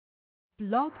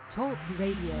Blog Talk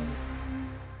Radio.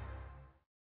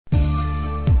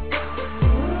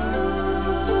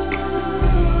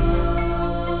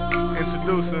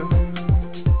 Introducing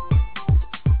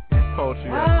Poetry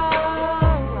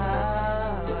Episode,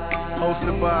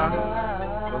 hosted by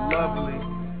the lovely,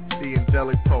 the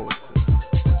angelic poetess.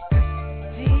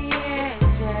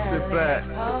 Sit back,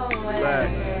 relax,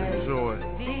 enjoy.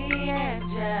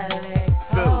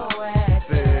 Feel it,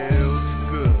 feels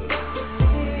good.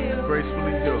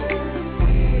 Gracefully yours.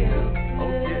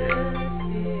 Oh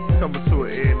yeah, coming to an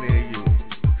end near you.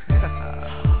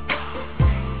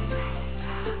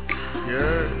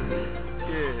 Yeah.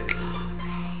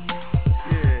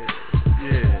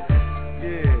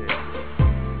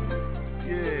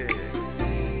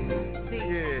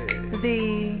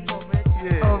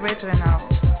 oRiGiNaL.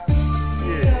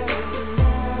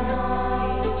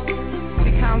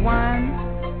 Become one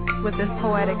with this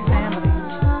poetic family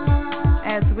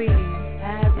as we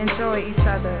enjoy each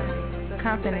other's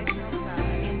company.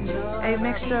 A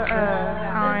mixture of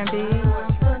R&B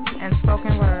and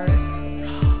spoken word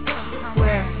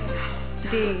with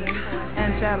the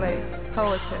angelic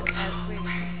poetess.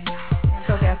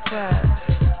 So guess what?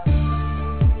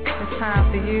 It's time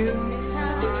for you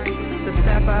to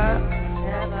step up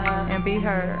and be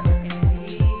heard.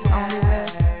 Only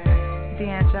with the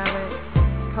angelic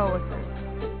poetess.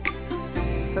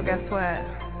 So guess what?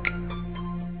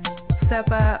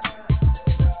 Step up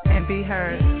and be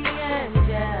heard. The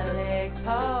angelic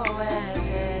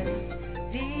poetess.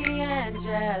 The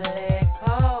angelic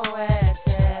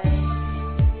poetess.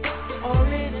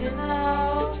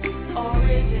 oRiGiNaL,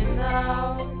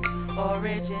 oRiGiNaL,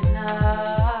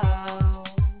 oRiGiNaL.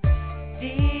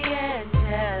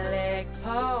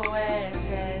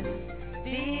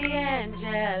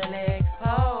 Angelic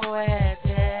poetess.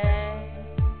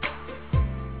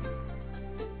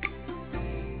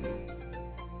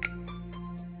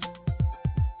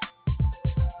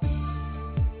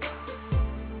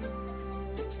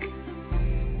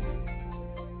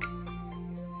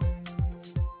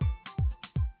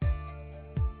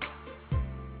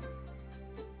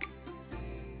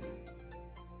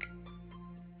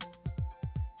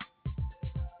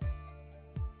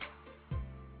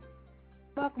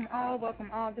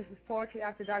 Welcome all. This is Poetry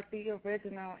After Dark, the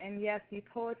oRiGiNaL. And yes, the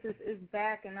poetess is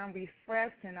back, and I'm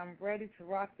refreshed, and I'm ready to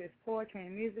rock this poetry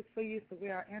and music for you. So we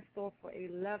are in store for a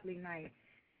lovely night.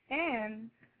 And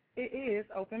it is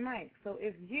open mic. So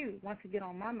if you want to get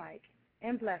on my mic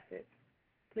and bless it,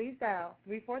 please dial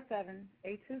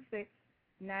 347-826-9842.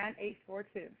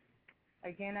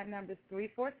 Again, that number is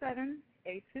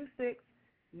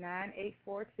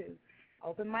 347-826-9842.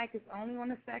 Open mic is only on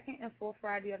the second and fourth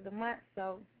Friday of the month,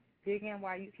 so dig in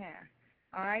while you can.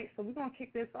 All right, so we're going to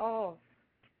kick this off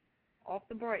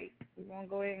the break. We're going to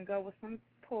go ahead and go with some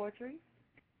poetry.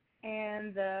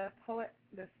 And the poet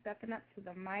that's stepping up to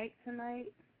the mic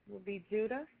tonight will be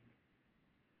Judah.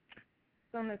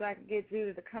 As soon as I can get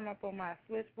Judah to come up on my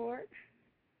switchboard.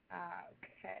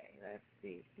 Okay, let's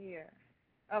see here.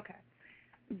 Okay,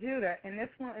 Judah, and this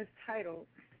one is titled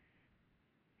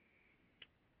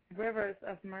Rivers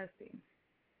of Mercy.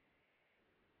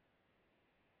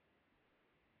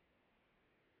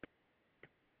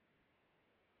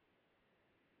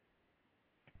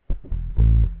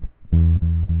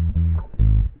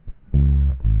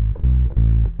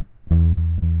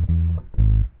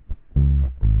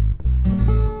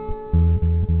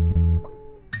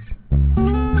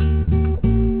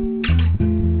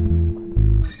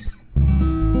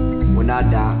 When I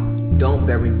die, don't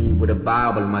bury me with a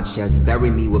Bible in my chest.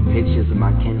 Bury me with pictures of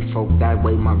my kinfolk. That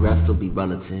way my rest will be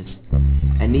relatives.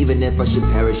 And even if I should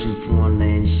perish in foreign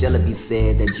land, shall it be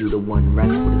said that you the one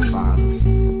rest with his father?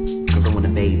 Cause I want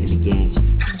to bathe in the Ganges,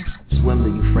 swim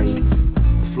the Euphrates,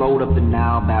 float up the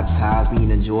Nile, baptize me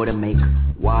and enjoy the make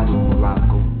Wadu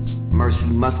Morocco. Mercy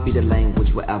must be the language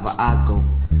wherever I go.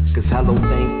 Cause hello,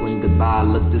 thank when goodbye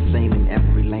look the same in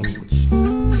every language.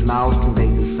 Smiles convey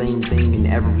the same thing in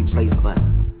every place but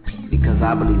because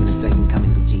I believe in the second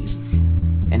coming of Jesus.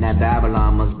 And that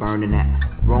Babylon must burn and that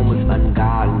Rome is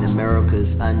ungodly and America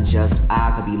is unjust.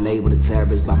 I could be labeled a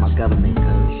terrorist by my government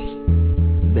cause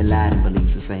Bin Laden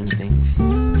believes the same things.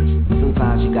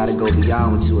 Sometimes you gotta go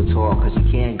beyond what you were taught cause you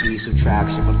can't use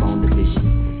subtraction for bone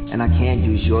division. And I can't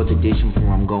use your tradition for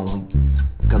where I'm going.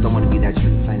 Cause I wanna be that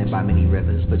tree planted by many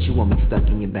rivers, but you want me stuck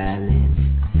in your badlands.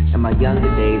 In my younger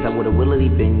days I would've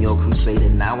willingly been your crusader.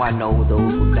 Now I know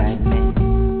those were bad men.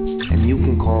 And you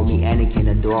can call me Anakin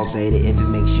or Darth Vader if it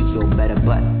makes you feel better,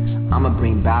 but I'ma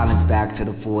bring balance back to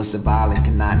the force of violence.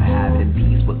 Cannot inhabit and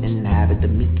peace will inhabit the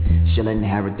meek, shall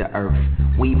inherit the earth.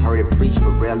 We've heard it preached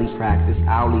but rarely practiced.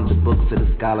 I'll leave the books to the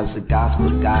scholars, the gospel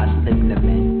of God living the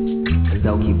men, cause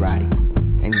they'll keep writing.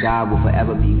 And God will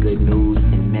forever be good news,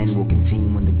 and men will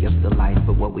continue in the gift of life.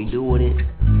 But what we do with it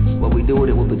will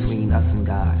between us and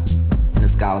God, and the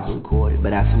scholars will record it.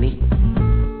 But as for me,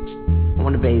 I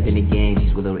wanna bathe in the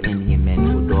Ganges with little Indian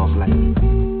men who are dark like me.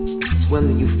 Swim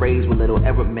the Euphrates with little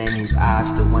Arab men whose eyes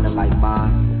still wonder like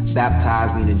mine.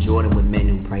 Baptize me in the Jordan with men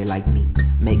who pray like me.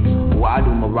 Make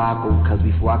Wadu Morocco, cause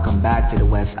before I come back to the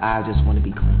West, I just wanna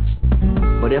be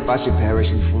cleansed. But if I should perish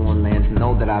in foreign lands,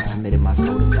 know that I've committed my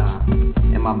soul to God,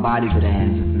 and my body to the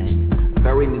hands of men.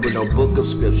 Bury me with no book of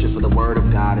scripture, for the word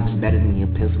of God is better than the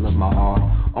epistle of my heart.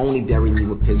 Only bury me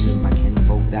with pictures of my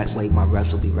kinfolk, that way my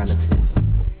rest will be relative.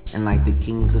 And like the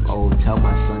kings of old, tell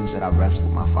my sons that I rest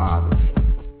with my fathers.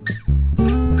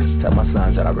 Tell my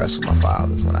sons that I rest with my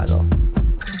fathers when I go.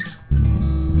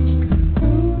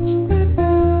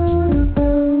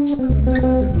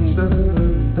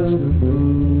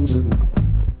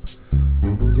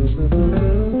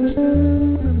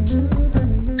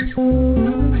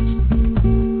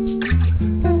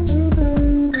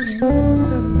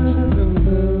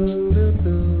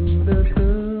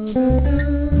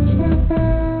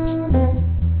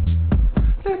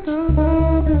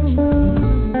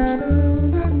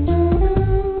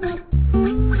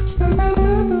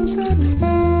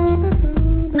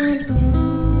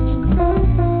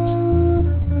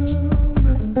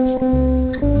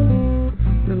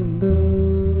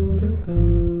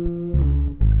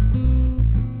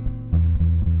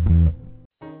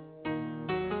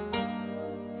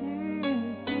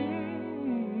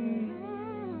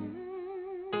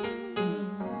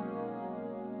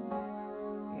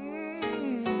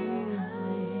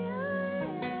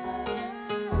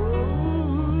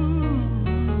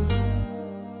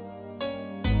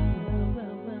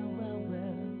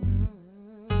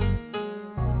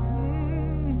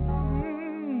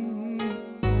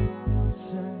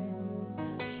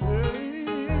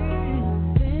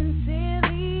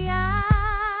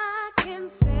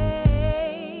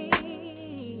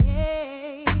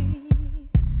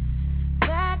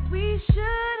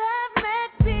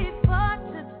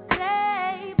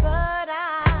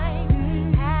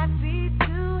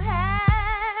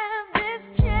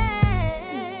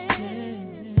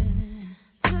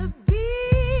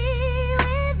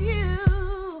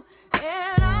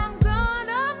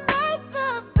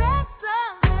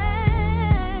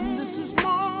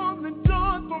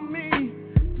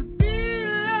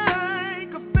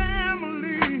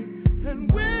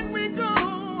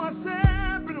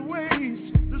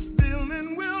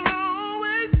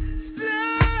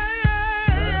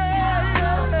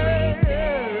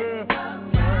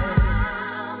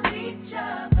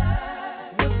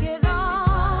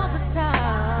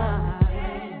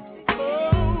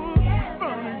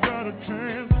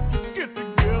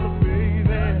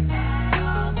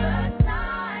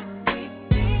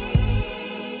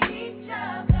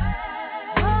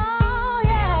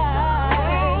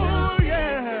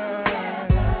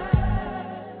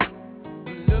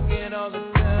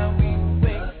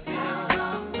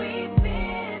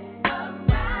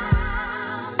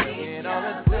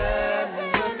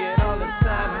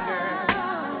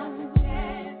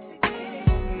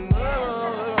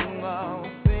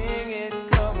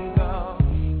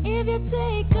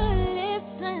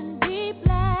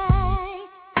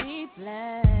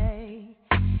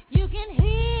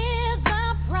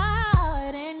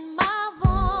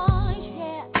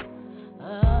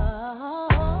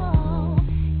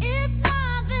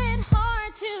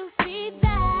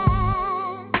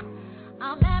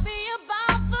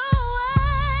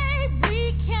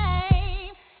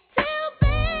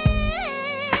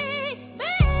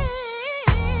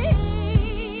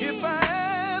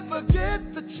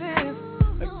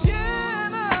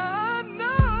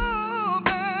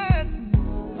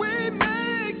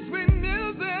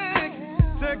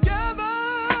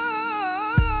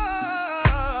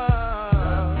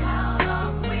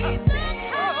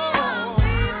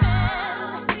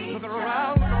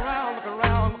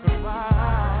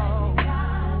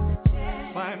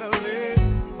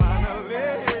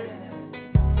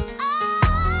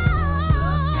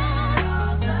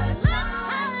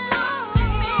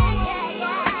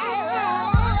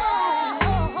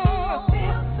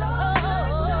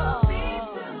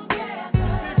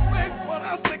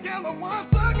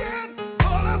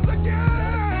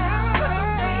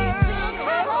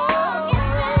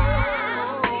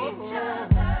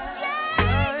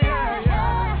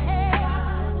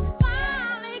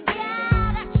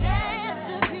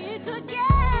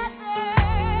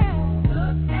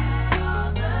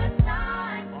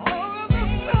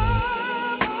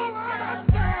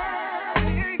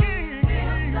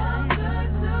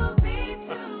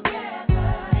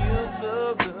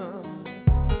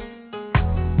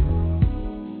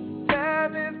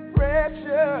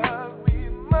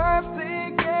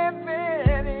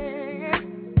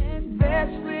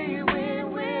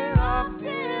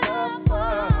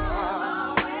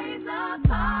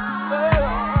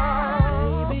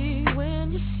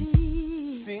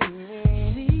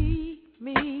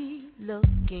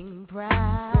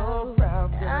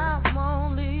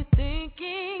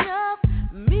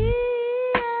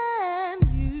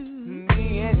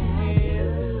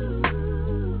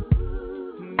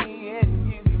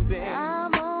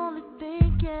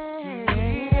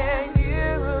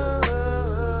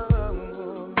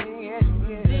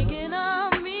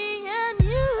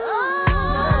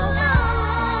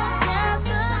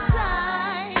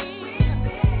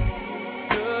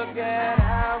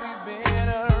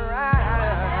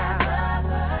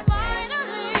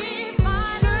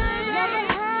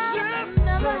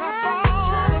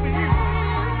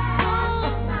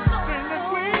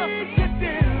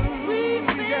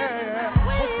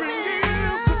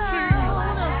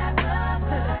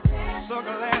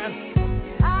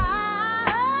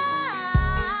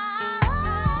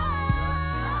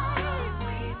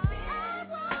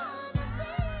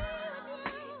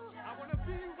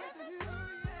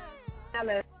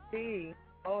 see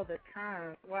all the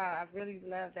time. Wow, I really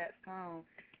love that song.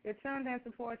 You're tuned in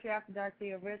to Poetry After Dark,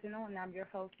 the original, and I'm your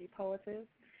host, the Poetess.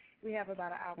 We have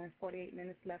about an hour and 48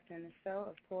 minutes left in the show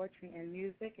of poetry and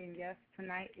music, and yes,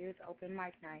 tonight is open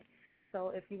mic night. So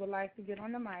if you would like to get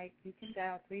on the mic, you can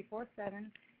dial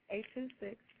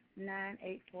 347-826-9842.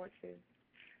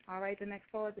 All right, the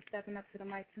next poet that's stepping up to the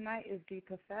mic tonight is the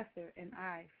Professor, and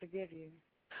I forgive you.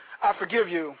 I forgive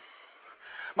you.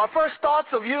 My first thoughts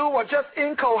of you are just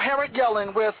incoherent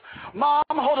yelling with Mom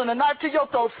holding a knife to your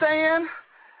throat saying,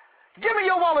 give me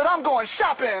your wallet, I'm going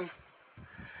shopping.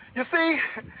 You see,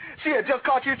 she had just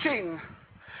caught you cheating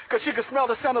because she could smell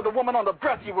the scent of the woman on the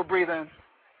breath you were breathing.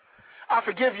 I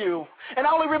forgive you. And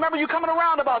I only remember you coming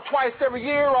around about twice every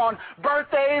year on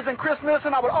birthdays and Christmas,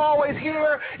 and I would always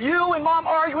hear you and Mom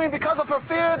arguing because of her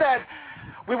fear that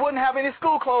we wouldn't have any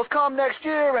school clothes come next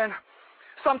year, and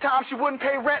sometimes she wouldn't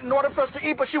pay rent in order for us to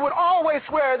eat, but she would always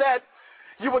swear that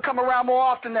you would come around more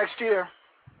often next year.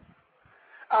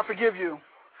 I forgive you.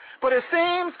 But it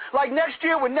seems like next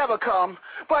year would never come.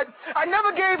 But I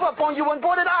never gave up on you, and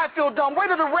boy, did I feel dumb.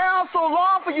 Waited around so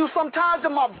long for you sometimes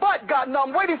that my butt got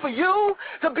numb, waiting for you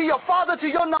to be a father to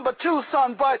your number 2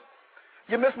 son. But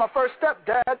you missed my first step,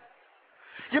 Dad.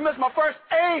 You missed my first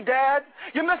A, Dad.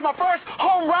 You missed my first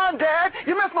home run, Dad.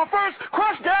 You missed my first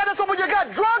crush, Dad. And so when you got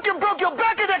drunk and broke your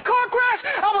back in that car crash,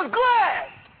 I was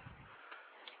glad.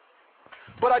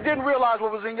 But I didn't realize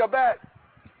what was in your back.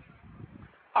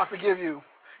 I forgive you.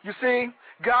 You see,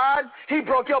 God, He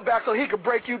broke your back so He could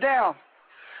break you down,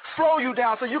 slow you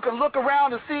down so you can look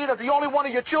around and see that the only one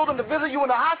of your children to visit you in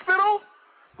the hospital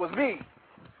was me.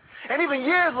 And even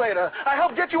years later, I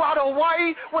helped get you out of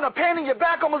Hawaii when a pain in your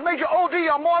back almost made you OD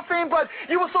on morphine, but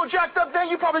you were so jacked up then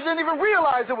you probably didn't even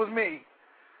realize it was me.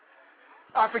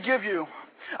 I forgive you.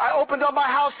 I opened up my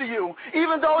house to you,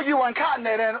 even though you were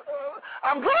incontinent, and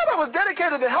I'm glad I was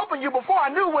dedicated to helping you before I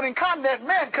knew what incontinent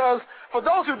meant, because for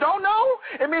those who don't know,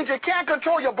 it means you can't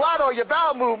control your bladder or your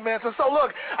bowel movements. And so,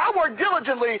 look, I worked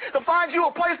diligently to find you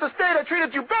a place to stay that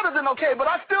treated you better than okay, but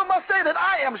I still must say that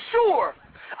I am sure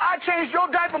I changed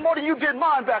your diaper more than you did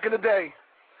mine back in the day.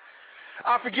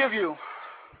 I forgive you.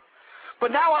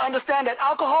 But now I understand that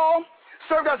alcohol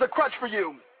served as a crutch for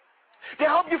you. They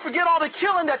help you forget all the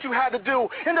killing that you had to do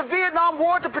in the Vietnam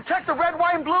War to protect the red,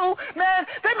 white, and blue. Man,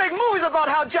 they make movies about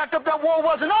how jacked up that war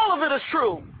was, and all of it is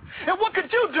true. And what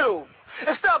could you do?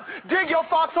 Except dig your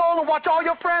foxhole and watch all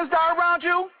your friends die around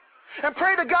you? And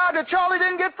pray to God that Charlie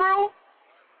didn't get through?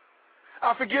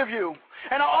 I forgive you.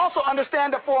 And I also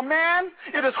understand that for a man,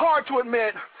 it is hard to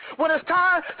admit. When it's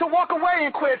time to walk away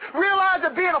and quit, realize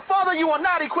that being a father, you are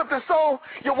not equipped, and so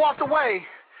you walked away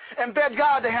and begged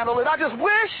God to handle it. I just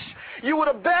wish you would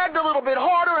have begged a little bit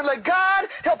harder and let God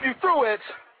help you through it.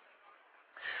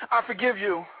 I forgive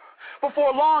you. But for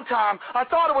a long time, I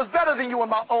thought it was better than you in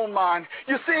my own mind.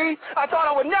 You see, I thought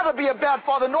I would never be a bad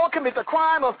father nor commit the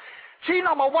crime of cheating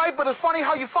on my wife, but it's funny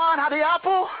how you find how the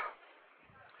apple,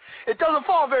 it doesn't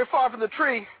fall very far from the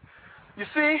tree. You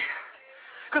see?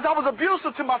 Because I was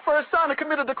abusive to my first son and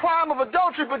committed the crime of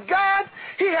adultery, but God,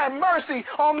 He had mercy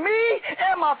on me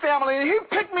and my family, and He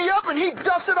picked me up and He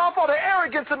dusted off all the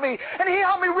arrogance of me, and He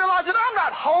helped me realize that I'm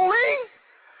not holy,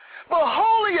 but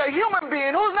wholly a human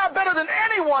being who's not better than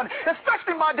anyone,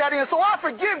 especially my daddy, and so I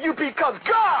forgive you because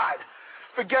God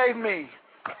forgave me.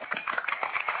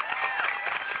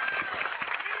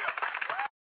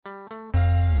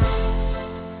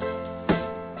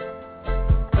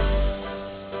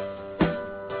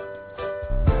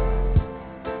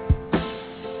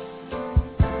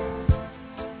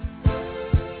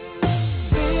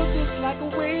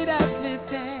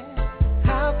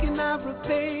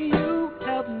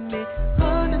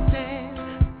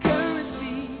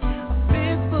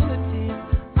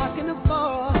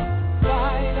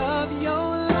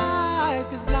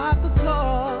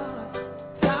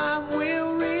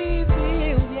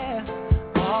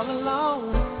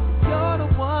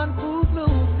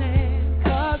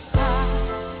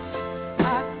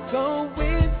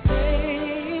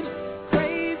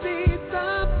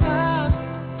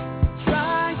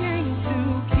 Trying to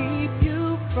keep you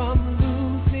from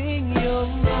losing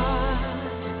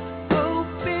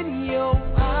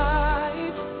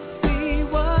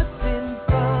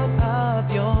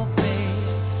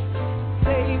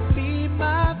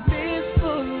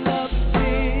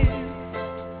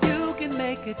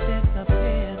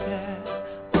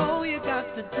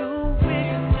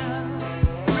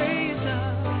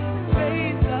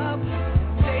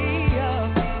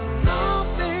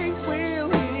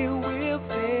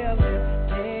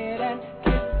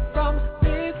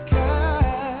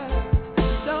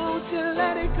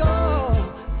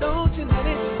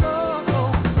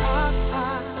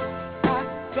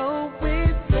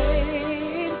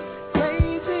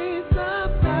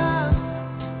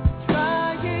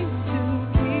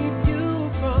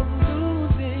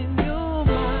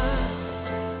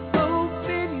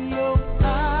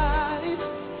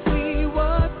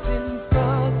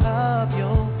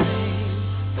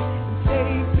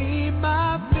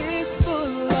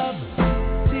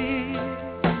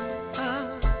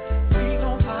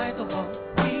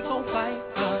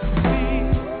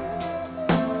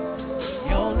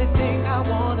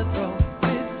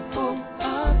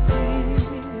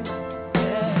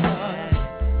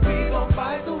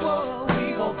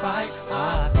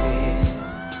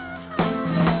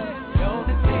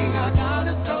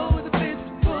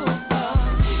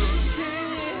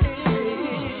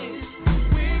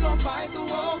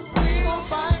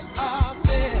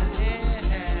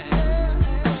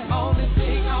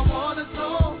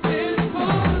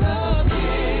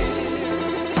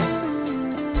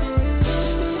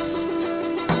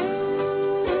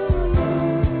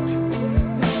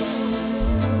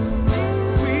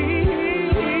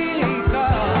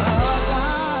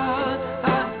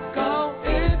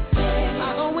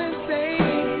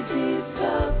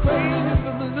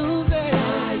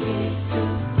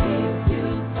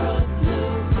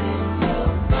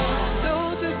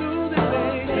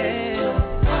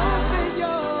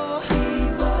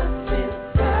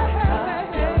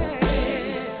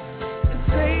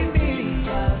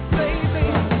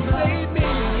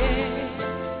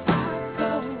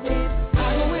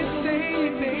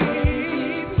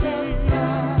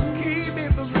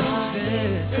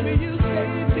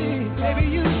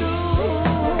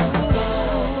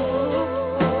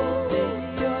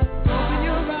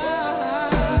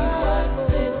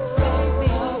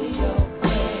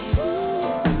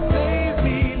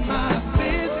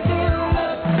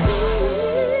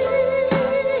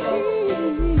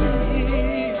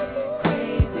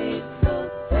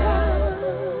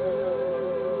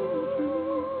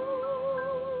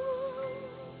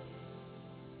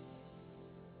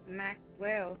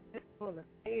Maxwell, it's full of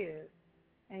tears.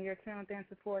 And you're tuned in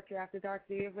to Poetry After Dark,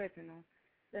 the original.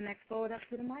 The next forward up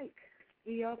to the mic,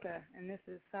 Ioka, and this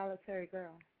is Solitary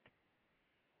Girl.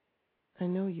 I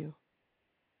know you.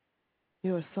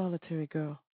 You're a solitary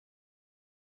girl.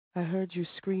 I heard you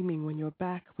screaming when your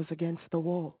back was against the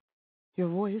wall. Your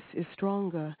voice is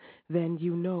stronger than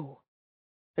you know.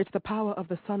 It's the power of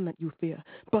the sun that you fear,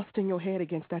 busting your head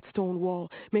against that stone wall,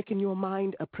 making your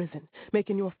mind a prison,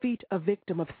 making your feet a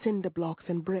victim of cinder blocks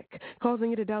and brick, causing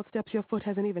you to doubt steps your foot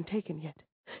hasn't even taken yet.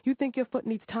 You think your foot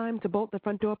needs time to bolt the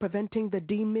front door, preventing the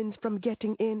demons from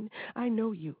getting in? I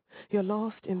know you. You're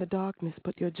lost in the darkness,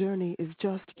 but your journey is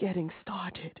just getting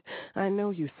started. I know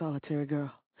you, solitary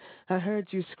girl. I heard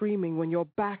you screaming when your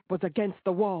back was against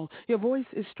the wall. Your voice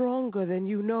is stronger than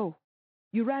you know.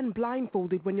 You ran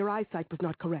blindfolded when your eyesight was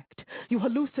not correct. You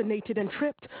hallucinated and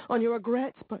tripped on your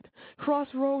regrets, but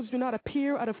crossroads do not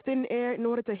appear out of thin air in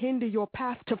order to hinder your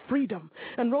path to freedom.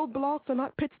 And roadblocks are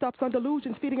not pit stops on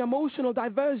delusions feeding emotional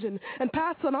diversion. And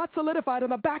paths are not solidified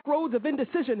on the back roads of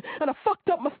indecision. And a fucked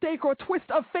up mistake or a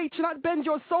twist of fate should not bend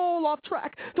your soul off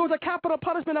track towards a capital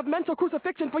punishment of mental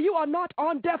crucifixion, for you are not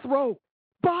on death row.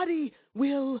 Body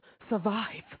will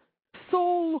survive.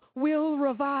 Soul will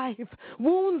revive,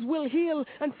 wounds will heal,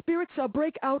 and spirit shall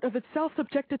break out of its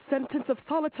self-subjected sentence of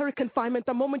solitary confinement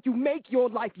the moment you make your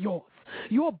life yours.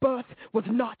 Your birth was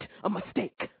not a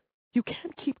mistake. You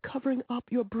can't keep covering up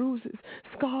your bruises,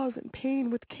 scars, and pain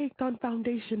with caked-on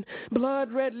foundation,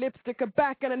 blood-red lipstick, a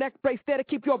back and a neck brace there to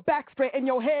keep your back straight and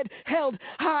your head held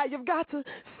high. You've got to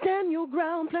stand your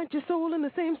ground, plant your soul in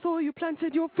the same soil you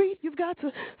planted your feet. You've got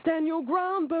to stand your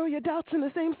ground, bury your doubts in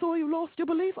the same soil you lost your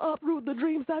belief, uproot the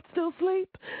dreams that still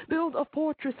sleep. Build a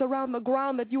fortress around the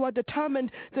ground that you are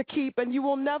determined to keep, and you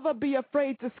will never be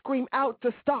afraid to scream out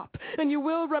to stop. And you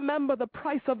will remember the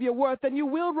price of your worth, and you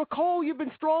will recall you've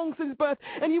been strong since birth,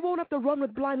 and you won't have to run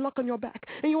with blind luck on your back,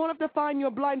 and you won't have to find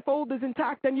your blindfold is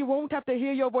intact, and you won't have to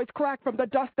hear your voice crack from the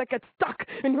dust that gets stuck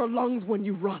in your lungs when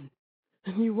you run.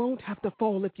 And you won't have to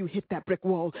fall if you hit that brick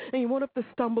wall, and you won't have to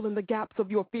stumble in the gaps of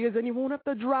your fears, and you won't have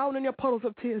to drown in your puddles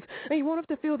of tears, and you won't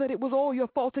have to feel that it was all your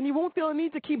fault, and you won't feel a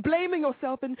need to keep blaming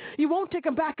yourself, and you won't take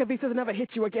him back if he says never hit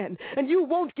you again, and you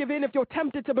won't give in if you're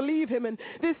tempted to believe him, and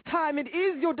this time it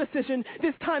is your decision.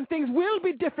 This time things will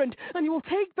be different, and you will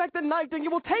take back the night, and you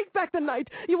will take back the night.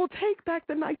 You will take back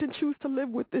the night and choose to live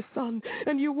with this sun,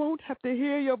 and you won't have to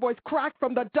hear your voice crack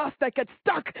from the dust that gets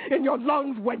stuck in your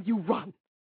lungs when you run.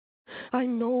 I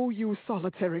know you,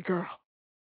 solitary girl,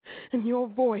 and your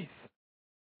voice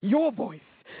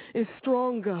is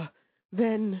stronger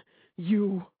than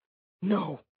you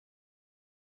know.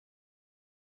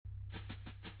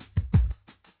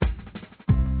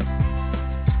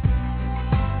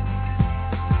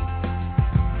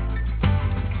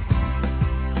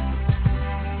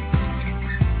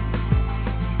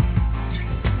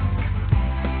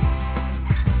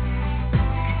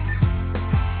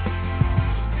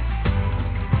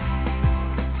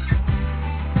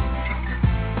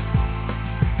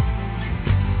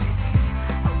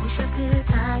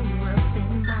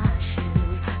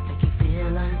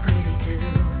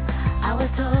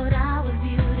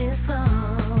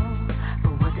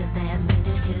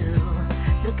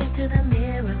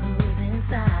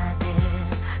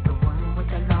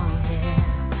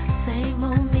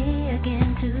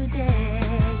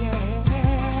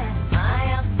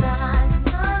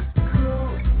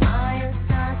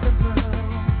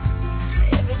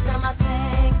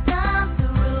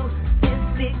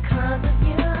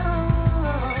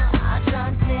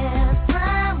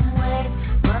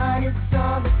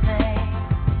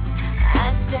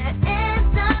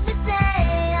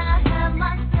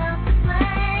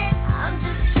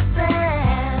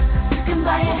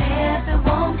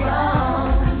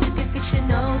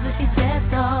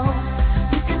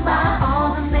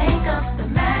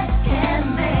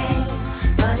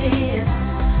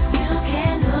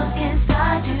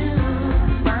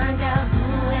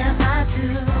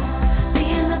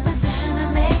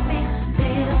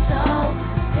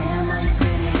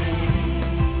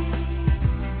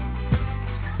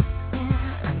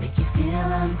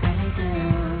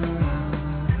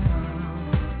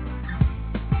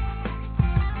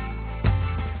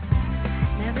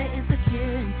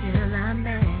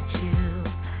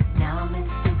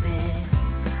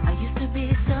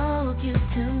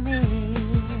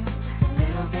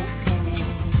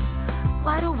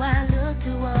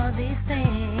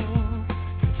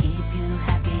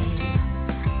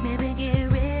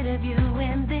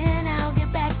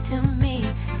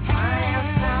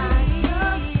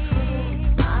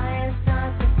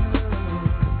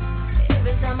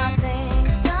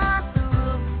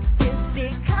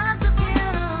 Because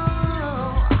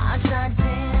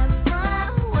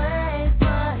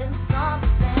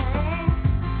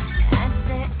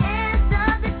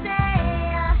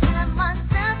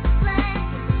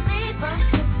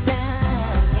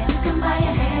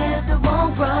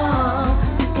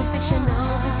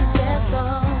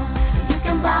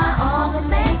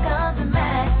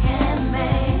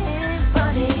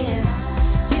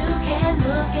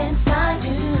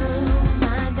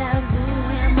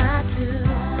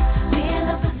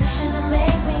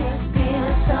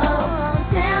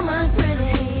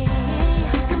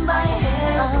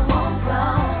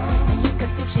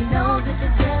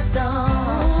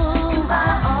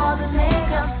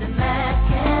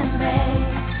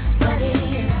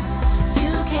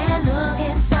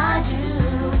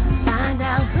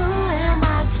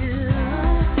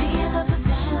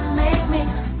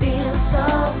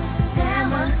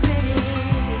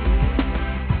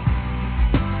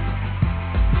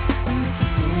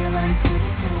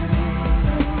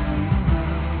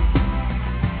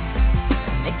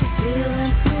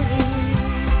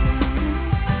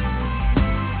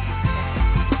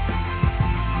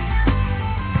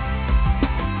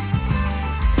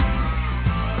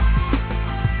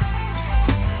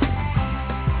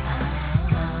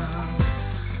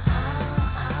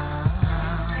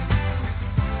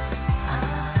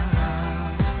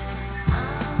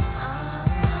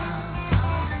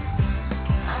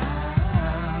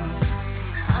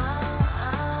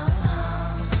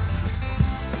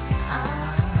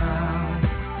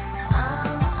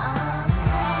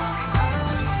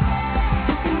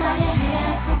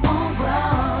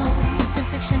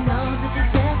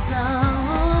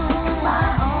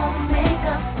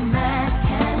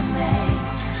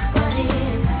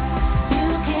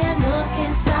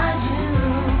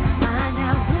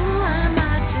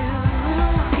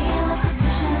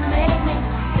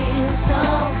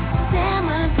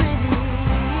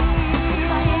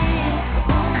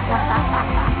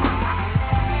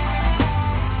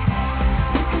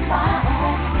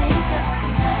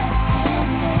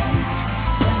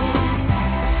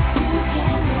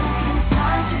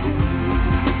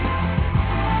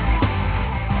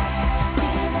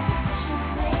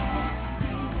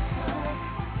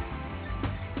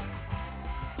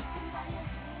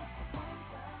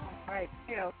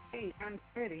Hey, I'm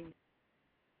Pretty,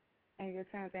 and you're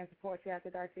tuned in to Poetry After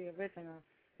Dark, the original.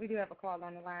 We do have a call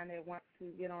on the line that wants to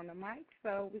get on the mic,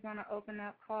 so we're going to open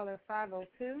up caller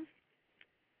 502.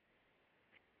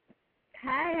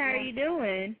 Hi, how are you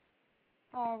doing?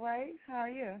 All right, how are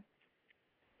you?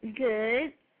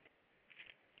 Good.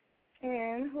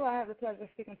 And who I have the pleasure of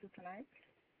speaking to tonight?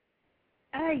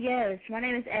 Yes, my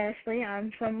name is Ashley.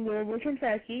 I'm from Louisville,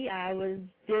 Kentucky. I was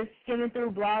just skimming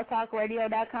through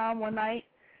blogtalkradio.com one night,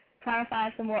 trying to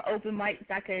find some more open mics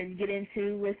I could get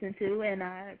into, listen to, and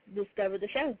I discovered the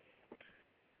show.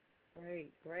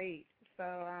 Great.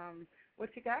 So,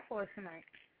 what you got for us tonight?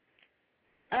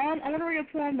 I want to read a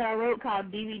poem that I wrote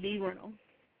called DVD Rental.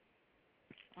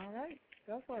 All right,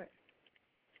 go for it.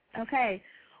 Okay.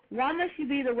 Why must you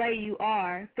be the way you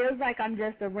are? Feels like I'm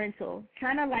just a rental.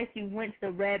 Kinda like you went to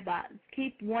the red box.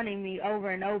 Keep wanting me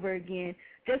over and over again,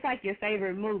 just like your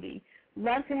favorite movie.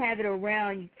 Love to have it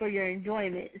around for your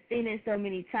enjoyment. Seen it so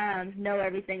many times, know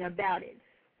everything about it.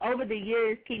 Over the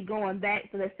years, keep going back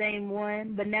for the same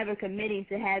one, but never committing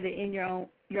to have it in your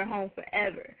home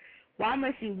forever. Why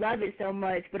must you love it so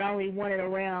much, but only want it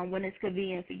around when it's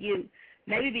convenient for you?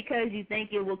 Maybe because you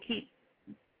think it will get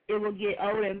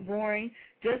old and boring.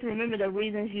 Just remember the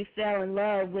reasons you fell in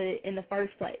love with it in the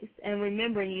first place, and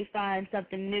remembering you find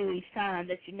something new each time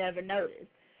that you never noticed.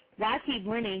 Why keep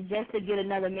winning just to get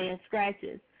another man's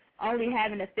scratches, only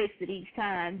having to fix it each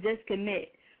time? Just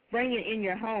commit. Bring it in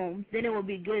your home, then it will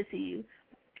be good to you.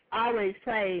 Always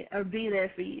play or be there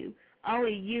for you.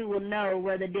 Only you will know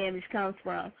where the damage comes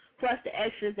from, plus the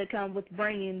extras that come with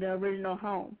bringing the original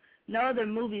home. No other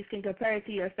movies can compare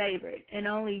to your favorite, and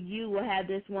only you will have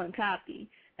this one copy,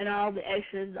 and all the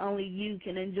extras only you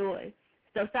can enjoy.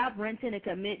 So stop renting and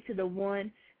commit to the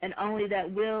one and only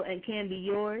that will and can be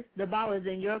yours. The ball is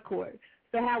in your court.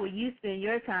 So how will you spend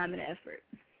your time and effort?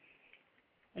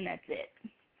 And that's it.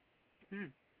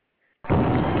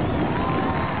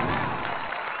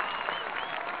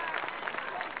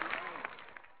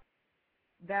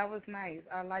 That was nice.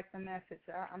 I like the message.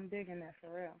 I'm digging that for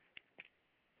real.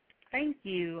 Thank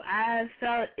you. I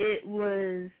felt it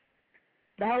was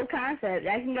the whole concept.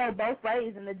 I can go both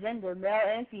ways in the gender,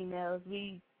 male and females.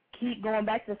 We keep going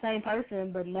back to the same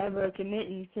person, but never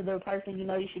committing to the person you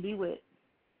know you should be with.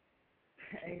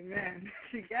 Amen.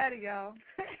 She got it, y'all.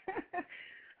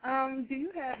 Do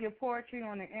you have your poetry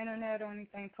on the internet or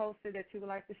anything posted that you would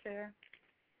like to share?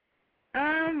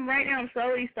 Right now I'm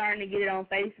slowly starting to get it on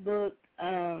Facebook.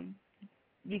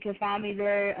 You can find me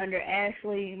there under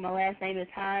Ashley. My last name is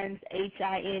Hines,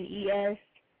 Hines.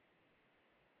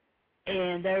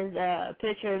 And there's a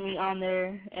picture of me on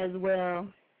there as well,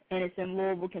 and it's in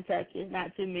Louisville, Kentucky. There's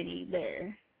not too many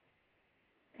there.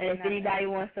 And if anybody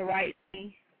wants to write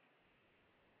me,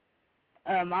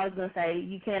 I was going to say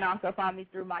you can also find me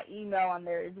through my email on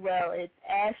there as well. It's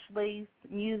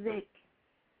ashleysmusic,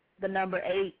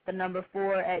 8,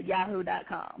 4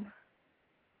 @yahoo.com.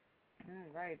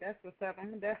 All right, that's what's up. I'm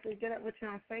going to definitely get up with you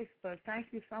on Facebook.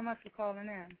 Thank you so much for calling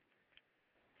in.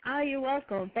 Oh, you're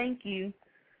welcome. Thank you.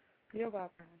 You're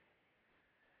welcome.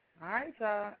 All right, so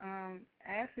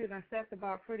Ashley done set the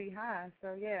bar pretty high.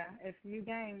 So, yeah, if you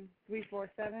game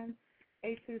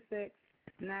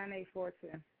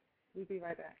 347-826-9842. We'll be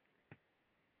right back.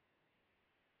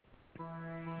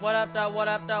 What up, though? What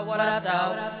up, though? What up,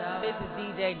 though? This is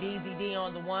DJ DZD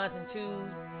on the ones and twos.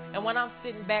 And when I'm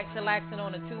sitting back chillaxing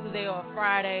on a Tuesday or a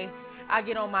Friday, I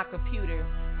get on my computer.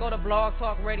 Go to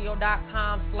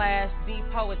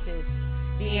blogtalkradio.com/thepoetess.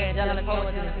 The angelic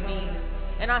poetess is me.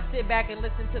 And I sit back and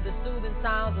listen to the soothing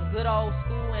sounds of good old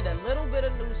school and a little bit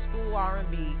of new school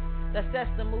R&B that sets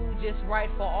the mood just right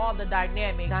for all the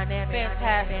dynamic,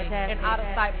 fantastic, and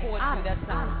out-of-sight poetry that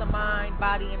soothes the mind,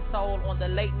 body, and soul on the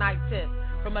late-night tip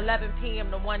from 11 p.m.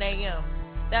 to 1 a.m.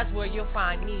 That's where you'll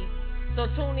find me. So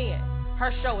tune in.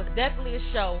 Her show is definitely a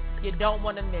show you don't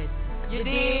want to miss. You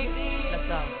dig? Let's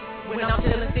go. When I'm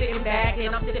chillin', sitting back,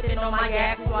 and I'm sipping on my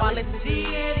yak, who I listen to?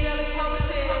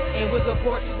 And with good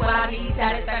fortune, what I need,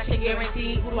 satisfaction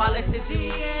guaranteed. Who do I listen to?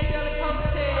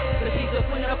 Cause she's the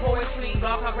queen of poetry,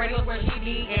 Blog Talk Radio is where she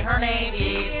be, and her name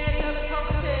is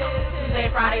Tuesday,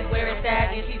 Fridays where it's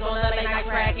at, and she's on the late night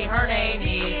track, and her name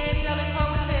is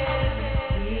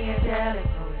The Angelic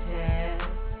Poetess,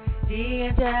 The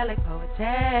Angelic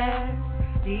Poetess,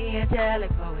 The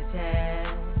Angelic Poetess,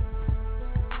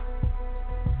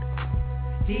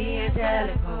 The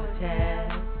Angelic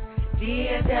Poetess, The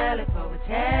Angelic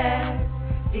Poetess,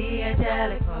 The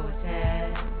Angelic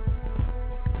Poetess.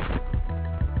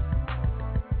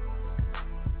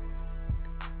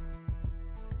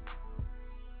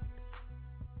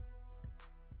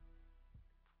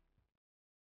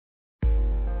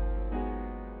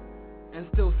 And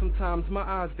still sometimes my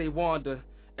eyes they wander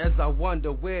as I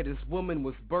wonder where this woman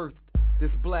was birthed.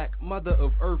 This black mother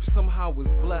of earth somehow was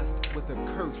blessed with a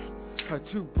curse. Her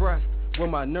two breasts were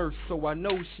my nurse, so I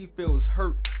know she feels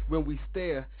hurt when we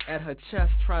stare at her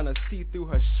chest trying to see through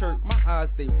her shirt. My eyes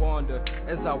they wander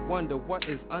as I wonder what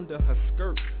is under her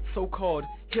skirt. So-called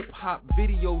hip-hop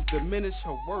videos diminish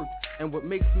her worth, and what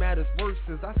makes matters worse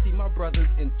is I see my brothers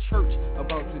in church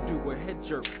about to do a head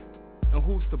jerk. And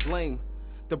who's to blame?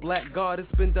 The black god has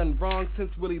been done wrong since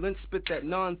Willie Lynch spit that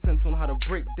nonsense on how to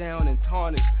break down and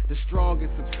tarnish the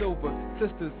strongest of silver.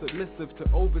 Sisters submissive to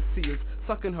overseers,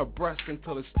 sucking her breast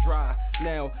until it's dry.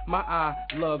 Now my eye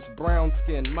loves brown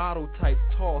skin, model type,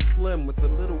 tall, slim, with a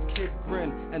little kid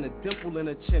grin and a dimple in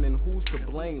her chin. And who's to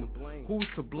blame? Who's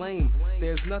to blame?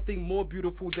 There's nothing more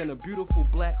beautiful than a beautiful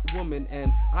black woman,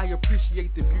 and I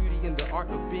appreciate the beauty and the art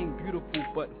of being beautiful.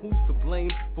 But who's to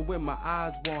blame for when my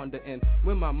eyes wander and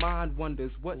when my mind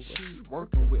wonders what she's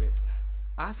working with?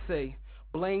 I say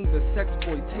blame the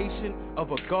sexploitation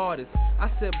of a goddess.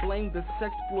 I said blame the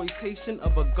sexploitation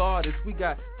of a goddess. We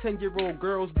got 10-year-old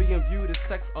girls being viewed as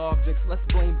sex objects. Let's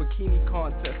blame bikini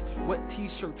contests, wet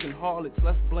t-shirts and harlots.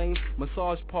 Let's blame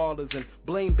massage parlors and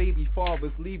blame baby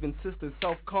fathers, leaving sisters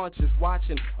self-conscious,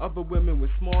 watching other women with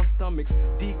small stomachs,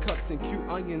 D-cups and cute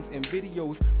onions and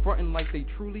videos fronting like they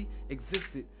truly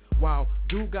existed. Wow,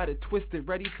 dude got it twisted,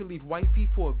 ready to leave wifey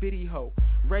for a bitty hoe.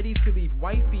 Ready to leave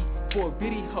wifey for a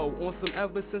bitty hoe. On some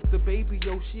ever since the baby,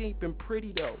 yo, she ain't been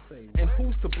pretty though. And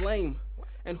who's to blame?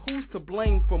 And who's to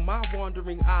blame for my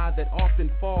wandering eye that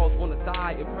often falls on a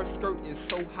thigh if her skirt is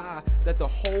so high that the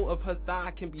whole of her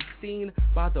thigh can be seen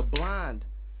by the blind?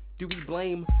 Do we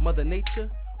blame Mother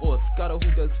Nature? Or a scuttle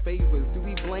who does favors? Do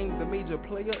we blame the major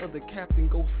player or the captain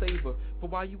go saver? For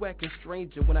why you acting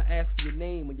stranger when I ask for your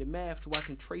name or your math so I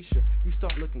can trace you? You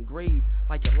start looking grave,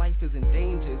 like your life is in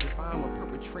danger, as if I'm a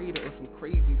perpetrator or some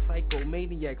crazy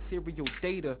psychomaniac serial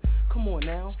data. Come on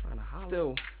now,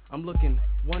 still I'm looking,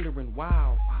 wondering,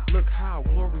 wow, look how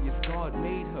glorious God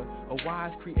made her, a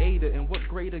wise creator, and what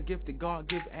greater gift did God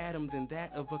give Adam than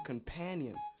that of a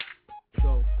companion?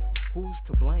 So, who's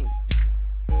to blame?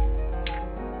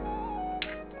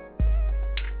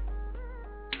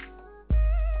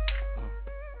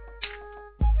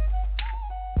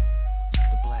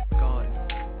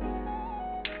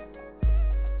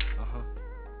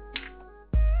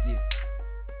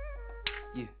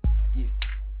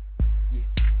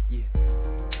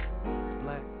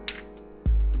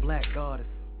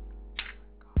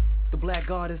 The black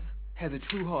goddess has a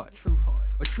true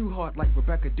heart like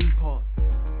Rebecca DuPont.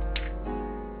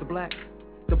 The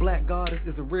black goddess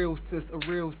is a real sis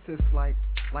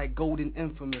like Golden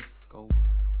Infamous.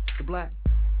 The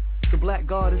black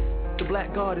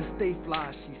goddess stay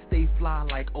fly, she stay fly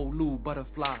like Olu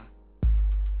Butterfly.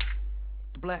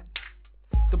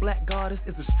 The black goddess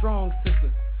is a strong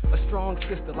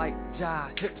sister like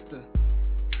Jai Hipster.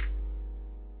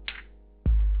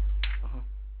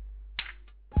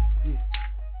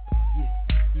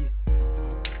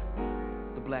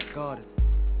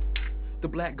 The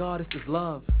black goddess is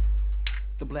love.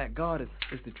 The black goddess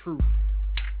is the truth.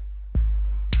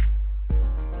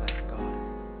 Black goddess,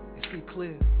 you see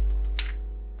clear.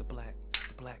 The black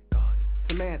goddess.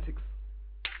 Semantics.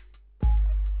 The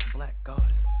black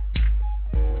goddess.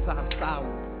 Time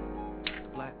silent.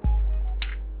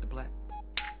 The black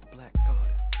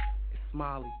goddess is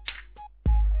Smiley.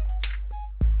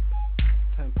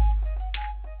 Temple.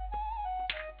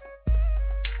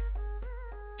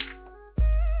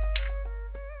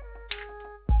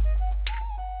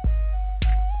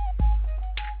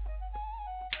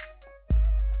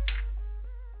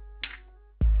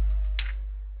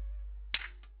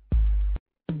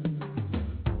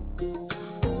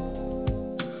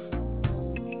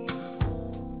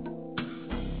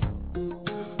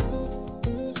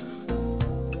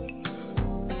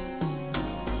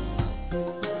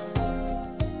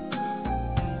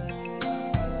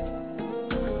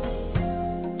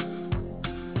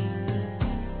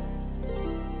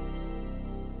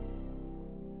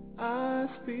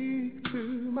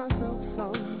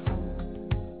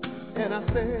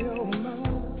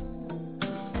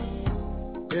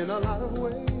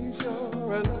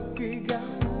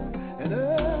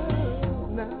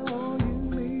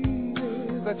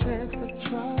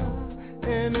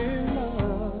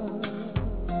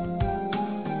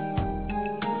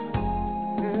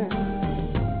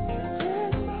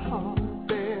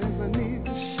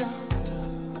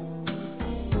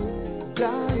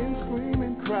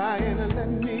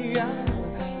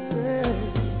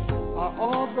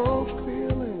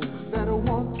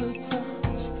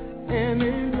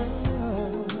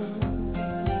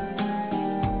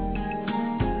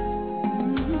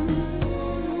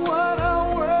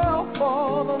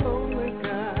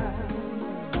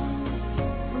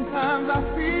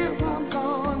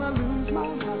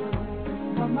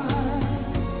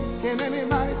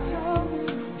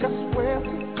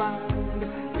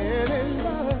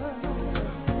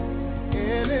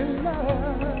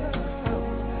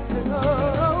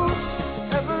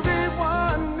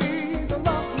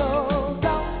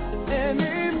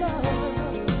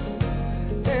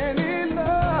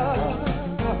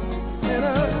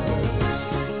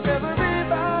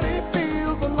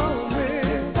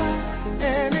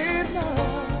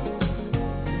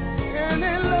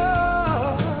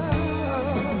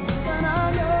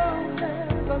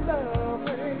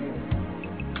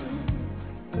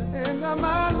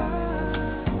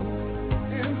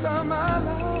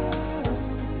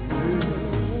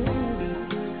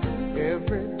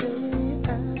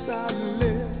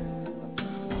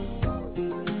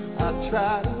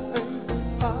 try to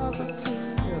think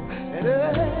positive, and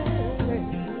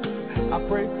I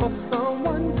pray for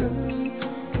someone good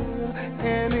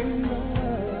and in love.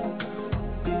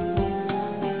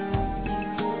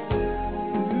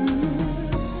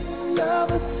 Love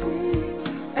is sweet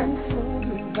and so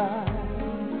divine,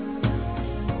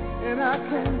 and I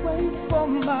can't wait for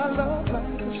my love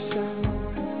light to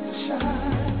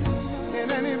shine. Can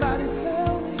anybody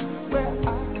tell me where I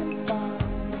can find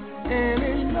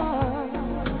any love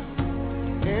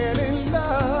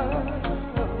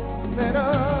that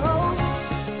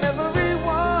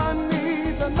everyone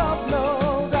needs a love, no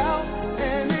doubt.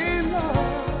 Any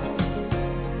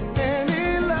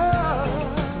love,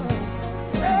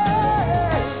 yeah.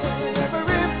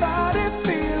 Everybody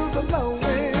feels alone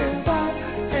without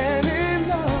any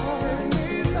love,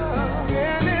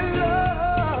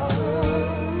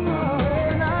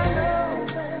 and I know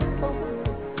there's someone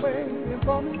waiting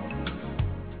for me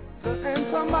to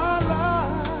enter my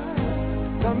life,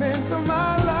 come into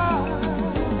my life.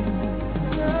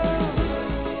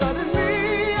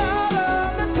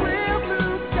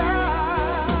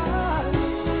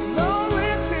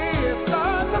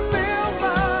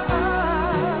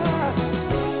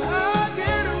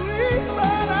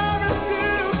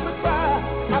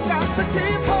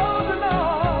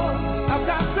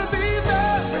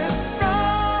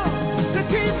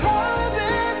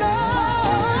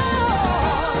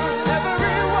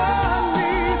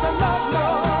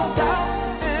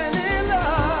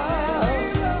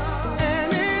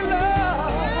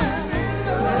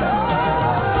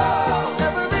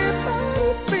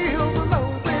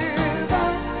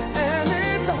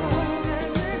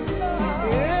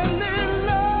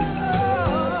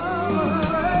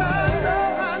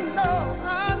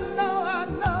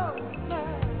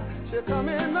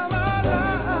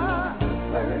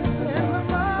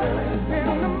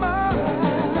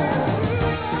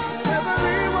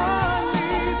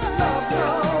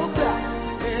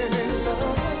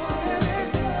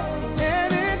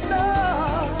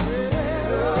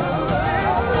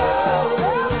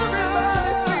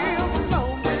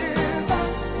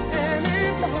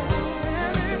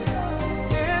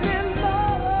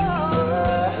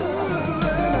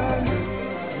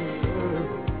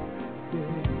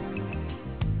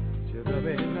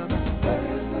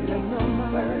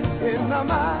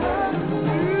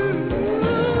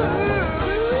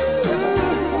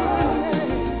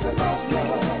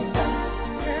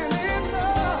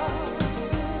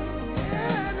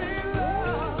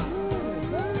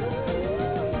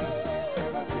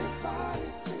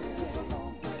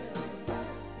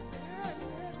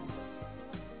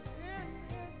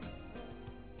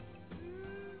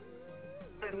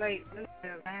 Late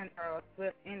Vandross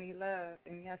with Any Love,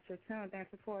 and yes, you're tuned in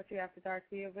to Poetry After Dark,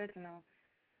 the original.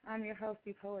 I'm your host,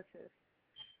 the poetess.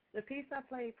 The piece I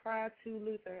played prior to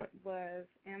Luther was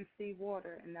MC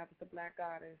Water, and that was the Black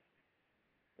Goddess.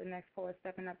 The next poet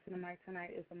stepping up to the mic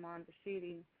tonight is Amon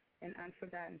Bashidi, an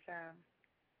Unforgotten Child.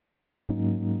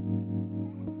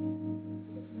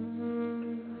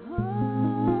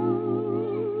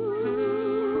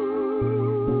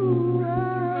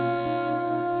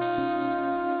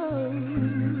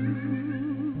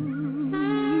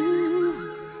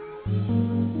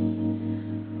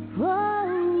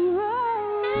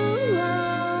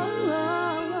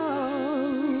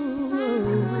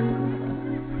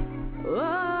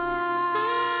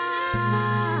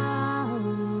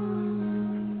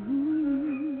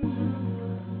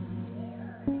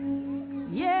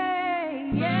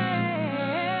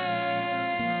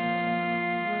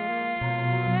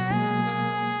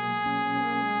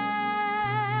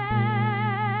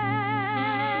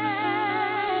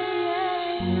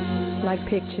 Like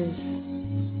pictures.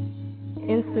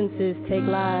 Instances take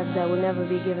lives that will never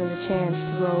be given the chance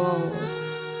to grow old.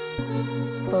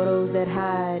 Photos that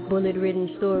hide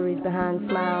bullet-ridden stories behind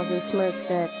smiles and smirks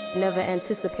that never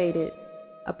anticipated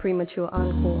a premature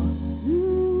encore.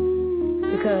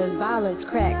 Because violence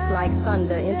cracks like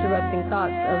thunder, interrupting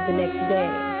thoughts of the next day.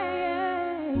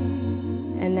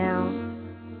 And now,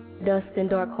 dust in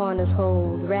dark corners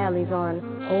hold rallies on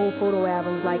old photo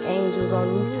albums like angels on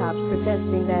rooftops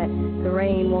protesting that the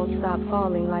rain won't stop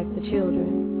falling like the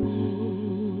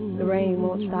children. The rain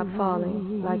won't stop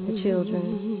falling like the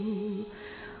children.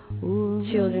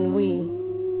 Children we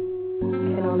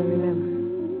can only remember.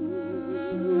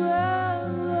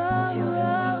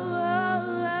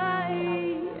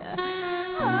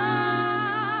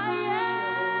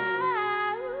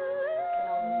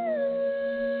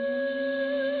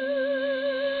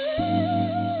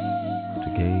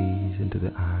 Into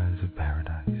the eyes of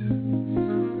paradise,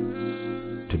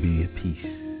 to be at peace,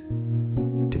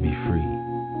 to be free,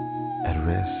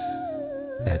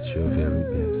 at your very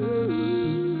best.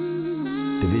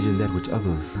 To vision that which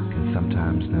others can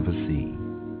sometimes never see.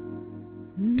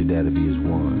 To dare to be as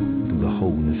one through the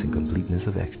wholeness and completeness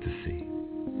of ecstasy.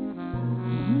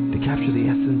 To capture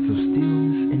the essence of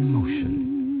stillness and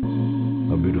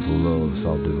motion. A beautiful love,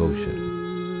 soft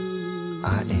devotion.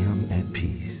 I am at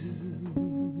peace.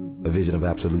 A vision of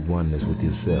absolute oneness with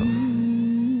yourself.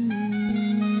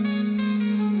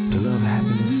 To love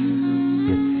happiness,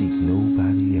 yet seek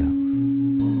nobody else.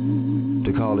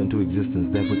 To call into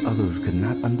existence that which others could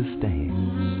not understand.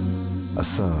 A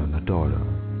son, a daughter,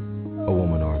 a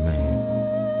woman or a man.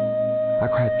 I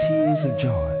cried tears of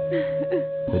joy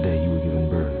the day you were given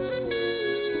birth.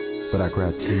 But I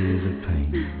cried tears of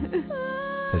pain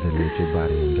as I laid your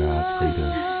body in God's great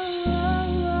earth.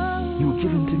 You were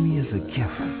given to me as a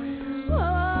gift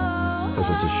for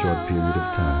such a short period of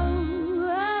time.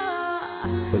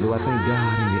 But though I thank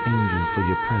God and your angels for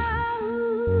your presence,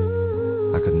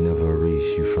 I could never erase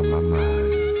you from my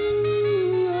mind.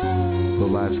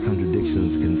 Though life's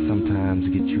contradictions can sometimes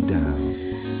get you down,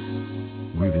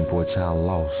 grieving for a child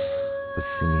lost but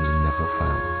seemingly never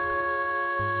found,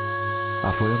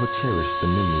 I'll forever cherish the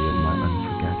memory of my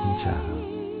unforgotten child,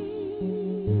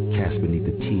 cast beneath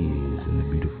the tears and the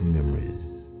beautiful memories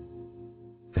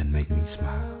that make me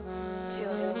smile.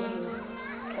 Children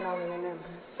can only remember.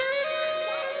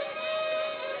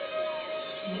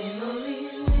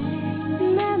 Memories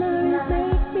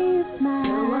make me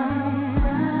smile.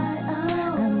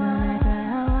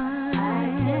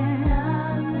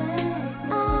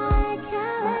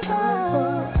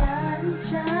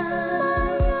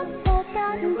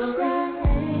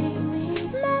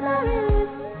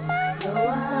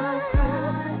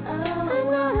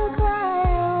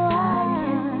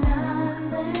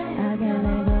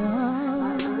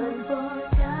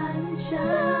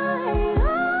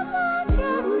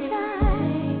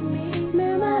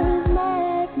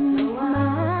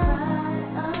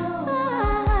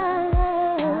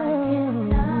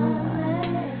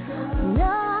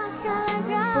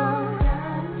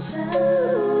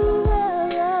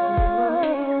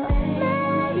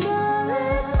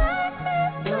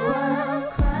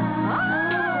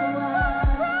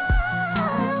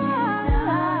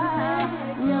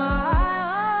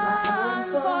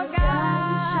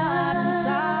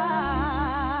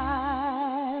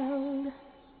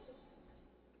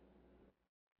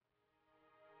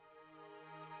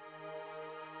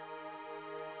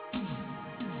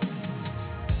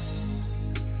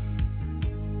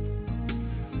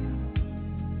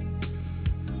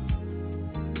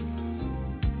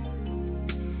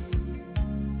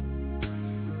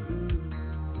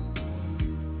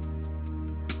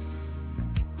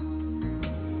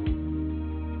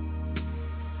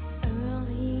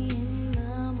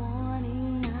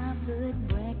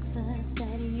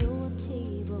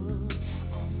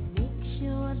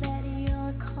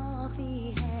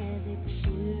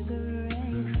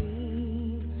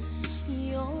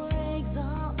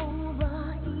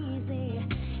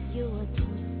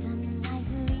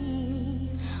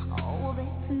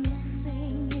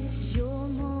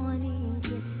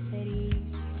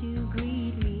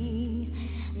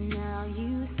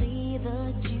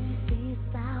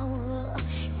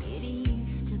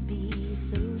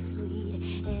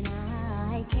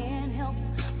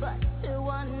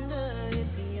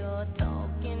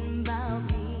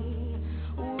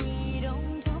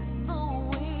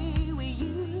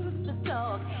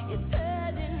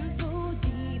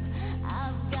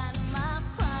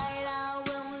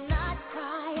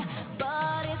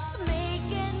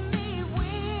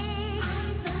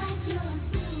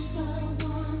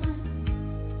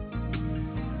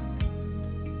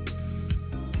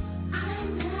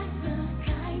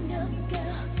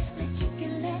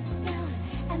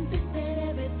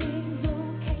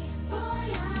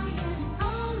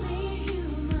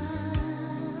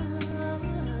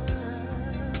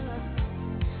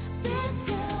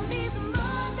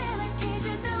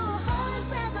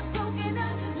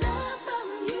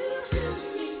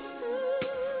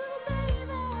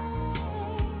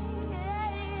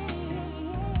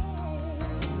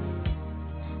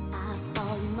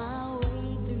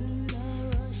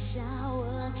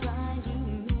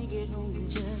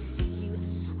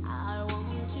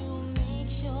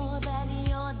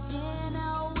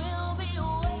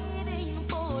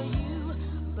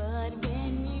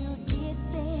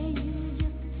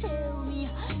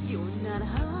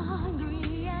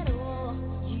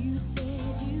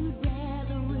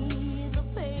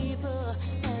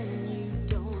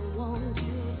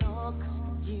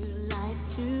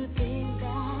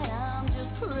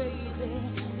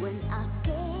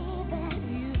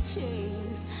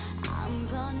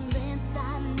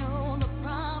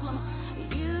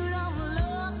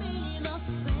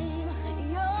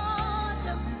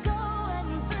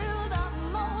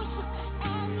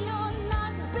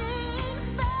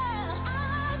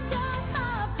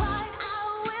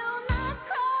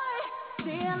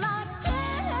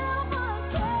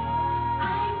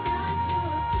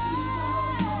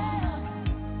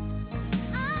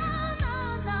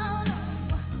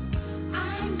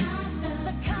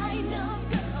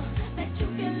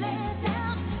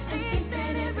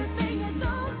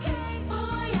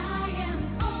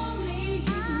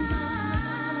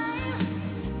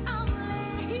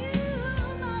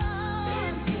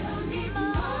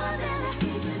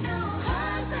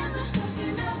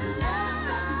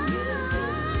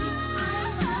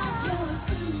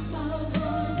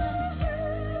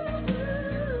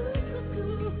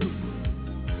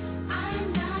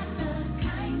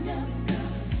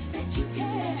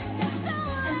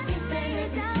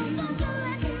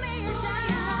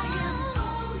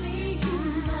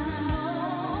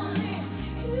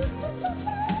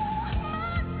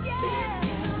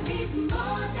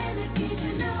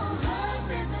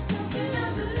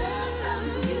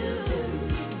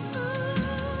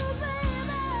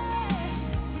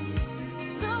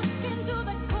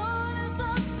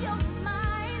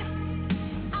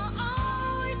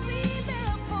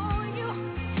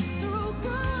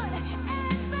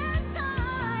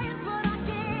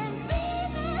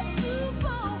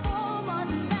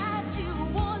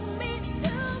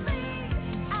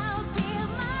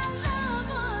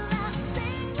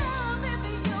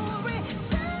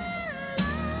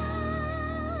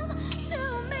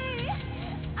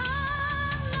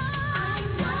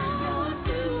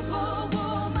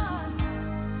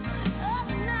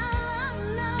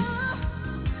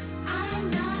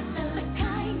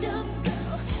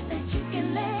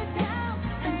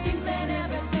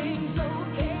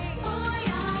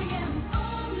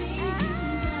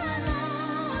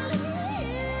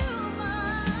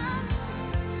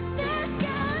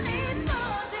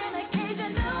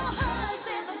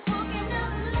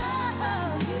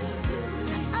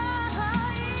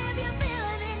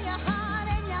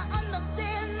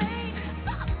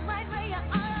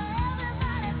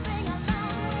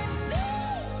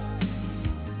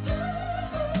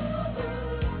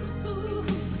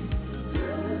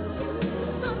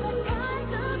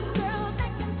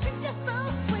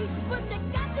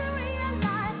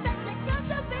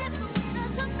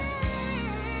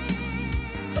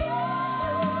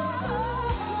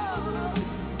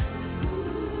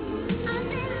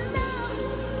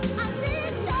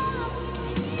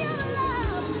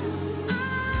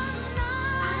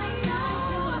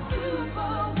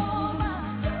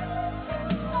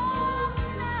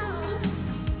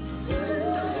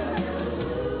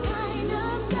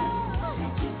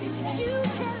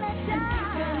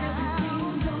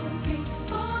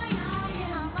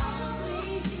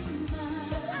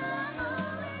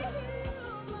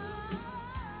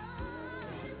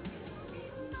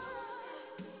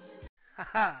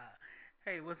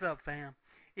 Hey, what's up, fam?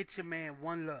 It's your man,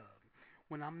 One Love.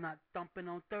 When I'm not thumping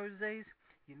on Thursdays,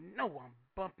 you know I'm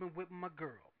bumping with my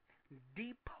girl,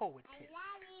 the poetess,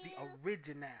 the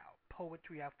oRiGiNaL,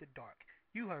 Poetry After Dark.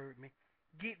 You heard me.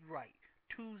 Get right.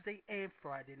 Tuesday and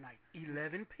Friday night,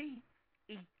 11 p.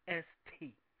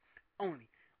 EST. Only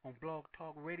on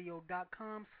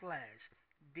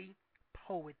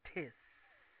blogtalkradio.com/thepoetess.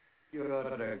 You're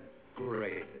the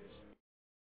greatest.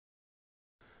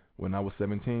 When I was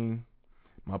 17,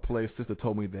 my play sister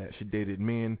told me that she dated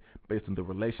men based on the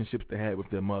relationships they had with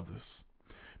their mothers.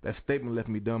 That statement left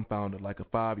me dumbfounded like a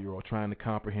 5-year-old trying to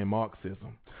comprehend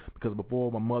Marxism, because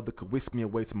before my mother could whisk me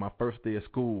away to my first day of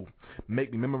school,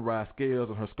 make me memorize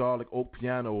scales on her scarlet oak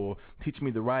piano, or teach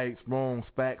me the rights, wrongs,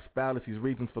 facts, fallacies,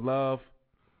 reasons for love,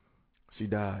 she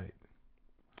died.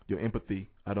 Your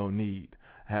empathy, I don't need.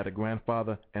 I had a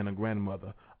grandfather and a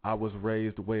grandmother. I was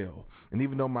raised well. And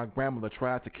even though my grandmother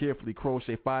tried to carefully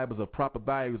crochet fibers of proper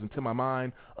values into my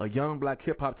mind, a young black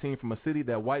hip-hop teen from a city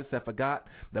that whites have forgot,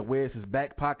 that wears his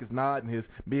back pockets nod and his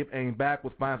bib aimed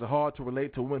backwards, finds it hard to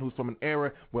relate to a woman who's from an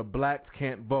era where blacks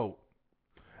can't vote.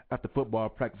 After football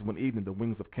practice one evening, the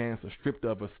wings of cancer stripped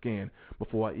of her skin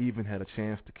before I even had a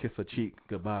chance to kiss her cheek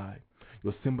goodbye.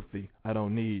 Your sympathy, I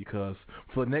don't need, cause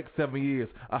for the next 7 years,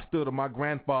 I stood on my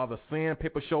grandfather's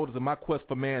sandpaper shoulders in my quest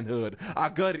for manhood. I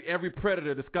gutted every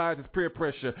predator disguised as peer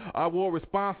pressure. I wore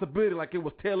responsibility like it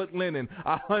was tailored linen.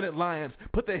 I hunted lions,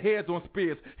 put their heads on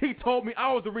spears. He told me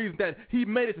I was the reason that he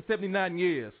made it to 79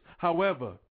 years.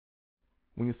 However,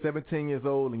 when you're 17 years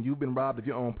old and you've been robbed of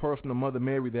your own personal Mother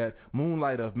Mary, that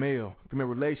moonlight of male female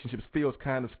relationships feels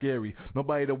kind of scary.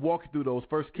 Nobody to walk you through those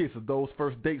first kisses, those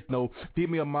first dates, no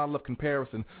female model of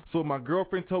comparison. So my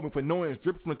girlfriend told me for annoyance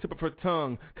drips from the tip of her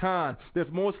tongue. Con, there's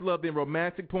more to love than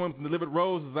romantic poems and delivered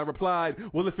roses. I replied,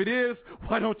 well, if it is,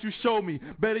 why don't you show me?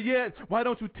 Better yet, why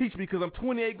don't you teach me? Because I'm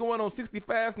 28 going on 60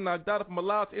 fast, and I doubt if I'm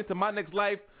allowed to enter my next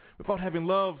life without having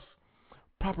love's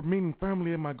proper meaning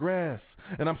firmly in my grasp.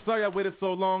 And I'm sorry I waited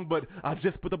so long, but I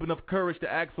just put up enough courage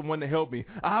to ask someone to help me.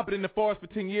 I hopped in the forest for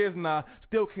 10 years, and I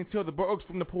still can't tell the bugs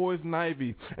from the poison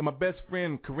ivy. And my best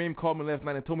friend, Kareem, called me last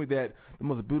night and told me that the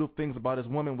most beautiful things about his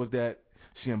woman was that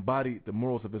she embodied the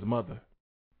morals of his mother.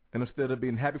 And instead of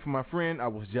being happy for my friend, I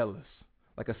was jealous,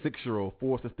 like a 6-year-old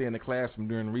forced to stay in the classroom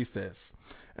during recess.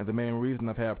 And the main reason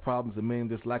I've had problems admitting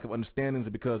this lack of understanding is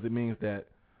because it means that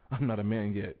I'm not a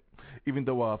man yet. Even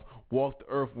though I've walked the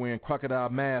earth wearing crocodile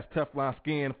masks, Teflon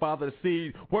skin, fathered a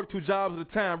seed, worked 2 jobs at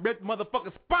a time, ripped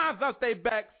motherfucking spines out their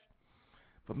backs.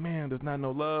 But man, there's not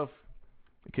no love.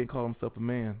 He can't call himself a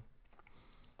man.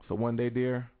 So one day,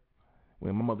 dear,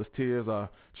 when my mother's tears are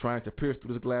trying to pierce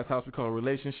through this glass house we call a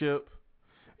relationship,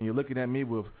 and you're looking at me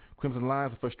with crimson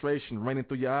lines of frustration raining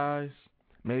through your eyes,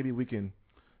 maybe we can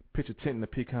pitch a tent in a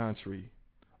pecan tree,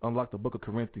 unlock the book of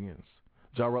Corinthians,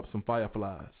 jar up some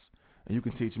fireflies, and you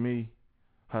can teach me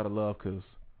how to love, because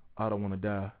I don't want to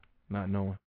die not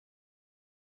knowing.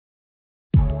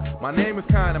 My name is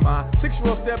Con, and my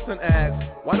 6-year-old stepson asked,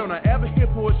 why don't I ever hear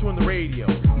poetry on the radio?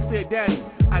 He said, Daddy,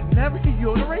 I never hear you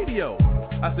on the radio.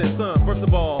 I said, son, first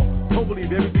of all, don't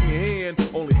believe everything you're hearing,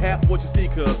 only half of what you see,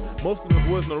 because most of the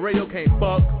boys on the radio can't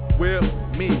fuck with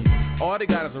me. All they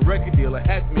got is a record deal, a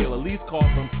hack meal, a lease cost,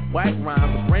 some whack rhymes,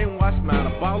 a brainwashed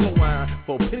mind, a bottle of wine,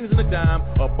 4 pennies and a dime,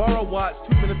 a borrowed watch,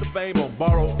 2 minutes of fame on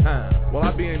borrowed time. While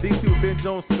I be in D.C. with Ben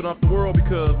Jones spitting off the world,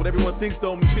 because what everyone thinks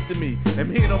don't mean shit to me. And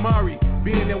me and Omari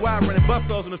being in there wild running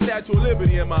buffaloes on the Statue of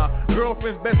Liberty, and my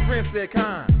girlfriend's best friend said,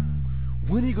 Con,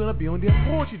 when are you gonna be on their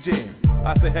poetry jam?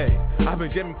 I said, hey, I've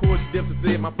been jamming poetry dips to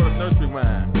say my first nursery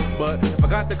rhyme. But if I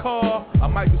got the call, I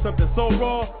might do something so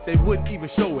raw, they wouldn't even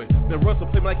show it. Then Russell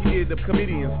played me like he did the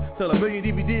comedians, sell 1 million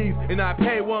DVDs, and I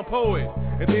pay 1 poet.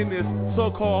 And then this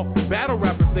so-called battle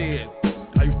rapper said,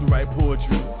 I used to write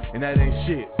poetry, and that ain't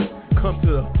shit. Come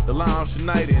to the lounge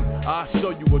tonight, and I'll show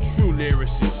you a true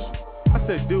lyricist. I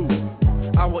said, dude,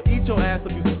 I will eat your ass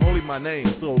if you only my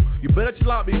name. So you better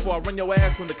chill out before I run your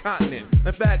ass from the continent.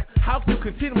 In fact, how can you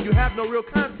continue when you have no real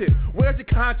content? Where's your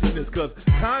consciousness? Cause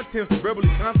content's verbally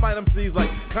confine MCs like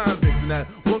convicts. And that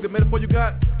one good metaphor you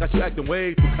got you acting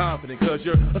way too confident. Cause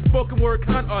you're a spoken word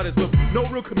con artist with no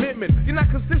real commitment. You're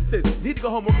not consistent. You need to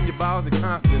go home working your vowels and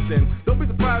confidence. And don't be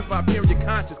surprised by appearing your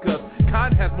conscious, cause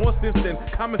con has more sense than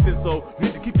common sense. So you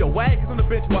need to keep your wagons on the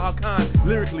bench while con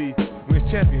lyrically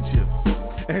wins championships.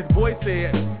 And his boy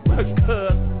said, well,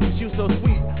 cuz, you so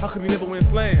sweet, how come you never win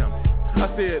slams? I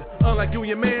I said, unlike you and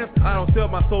your man, I don't sell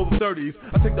my soul in 30s.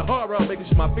 I take the hard route, making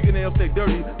sure my fingernails stay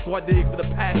dirty. So I dig for the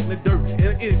passion, the dirt, and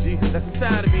the energy that's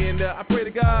inside of me. And I pray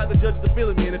to God the judges are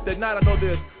feeling me. And if they're not, I know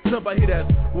there's somebody here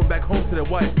that went back home to their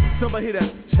wife. Somebody here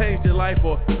that changed their life,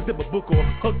 or picked up a book, or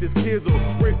hugged his kids, or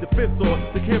raised the fist, or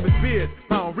took care of his beard.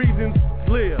 Found reasons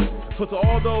to live. So to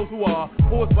all those who are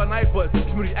poets by night, but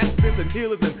community activists and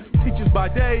healers and teachers by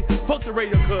day, fuck the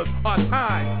radio, cause our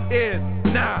time is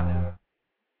now.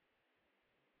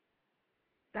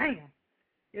 Damn.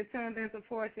 You're tuned into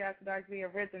Poetry After Dark, the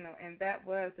original, and that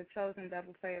was the chosen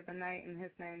double play of the night, and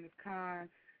his name is Khan.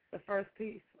 The first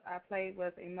piece I played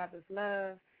was A Mother's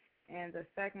Love, and the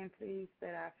second piece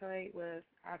that I played was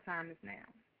Our Time Is Now.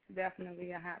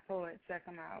 Definitely a hot poet. Check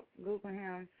him out. Google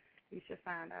him. You should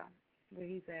find out where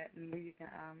he's at and where you can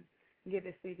get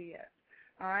his CD at.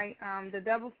 All right, the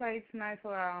double play tonight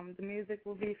for the music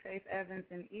will be Faith Evans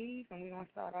and Eve, and we're going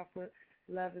to start off with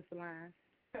Love is Blind.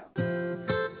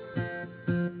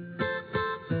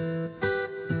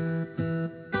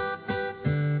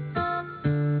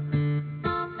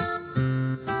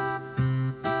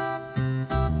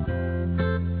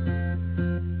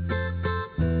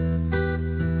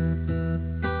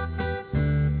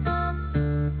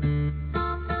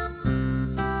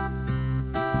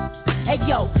 Hey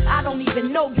yo, I don't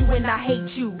even know you and I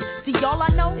hate you. See, all I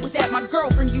know is that my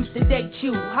girlfriend used to date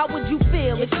you. How would you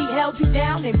feel if she held you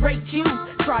down and raped you?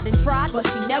 Tried and tried, but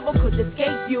she never could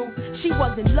escape you. She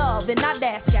was in love, and I'd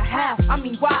ask her how. I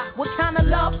mean, why? What kind of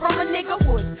love from a nigga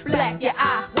would black your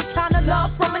eye? What kind of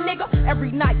love from a nigga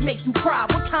every night make you cry?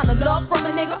 What kind of love from a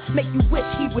nigga make you wish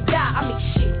he would die? I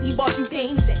mean, shit, he bought you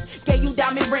things and gave you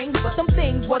diamond rings, but some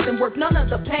things wasn't worth none of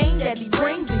the pain that he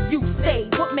brings, and you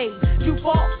stayed. What made you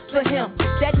fall for him?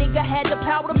 That nigga had the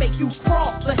power to make you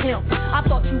crawl for him. I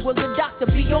thought you was a doctor,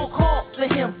 be on call for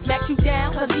him. Smacked you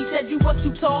down cause he said you was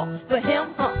too tall for him.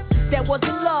 That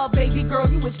wasn't love, baby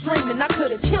girl, you was dreaming. I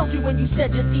could've killed you when you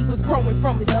said your seed was growing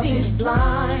from his demons.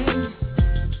 Blind,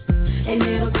 and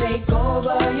it'll take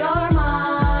over your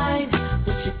mind.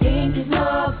 What you think is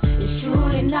love is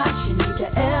truly not. You need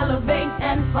to elevate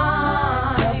and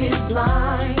find. Love is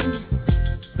blind,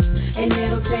 and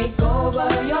it'll take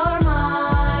over your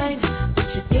mind.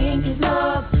 What you think is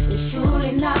love is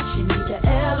truly not. You need to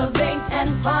elevate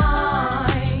and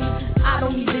find. I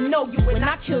don't even know you and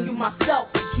I kill you myself.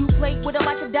 You played with her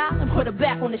like a doll and put her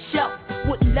back on the shelf.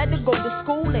 Wouldn't let her go to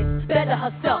school and better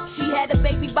herself. She had a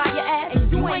baby by your ass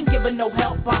and you ain't giving no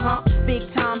help,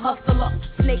 Big time hustler,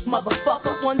 snake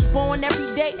motherfucker. One's born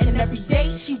every day and every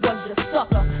day she was your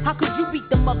sucker. How could you beat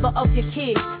the mother of your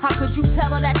kids? How could you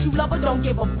tell her that you love her? Don't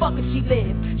give a fuck if she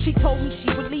lives. She told me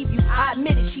she would leave you, I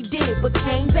admit it, she did. But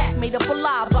came back, made up a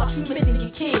lie about you missing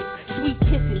your kids. Sweet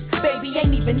kisses, baby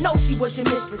ain't even know she was your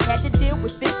mistress. Had to deal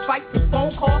with this fight and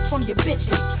phone calls from your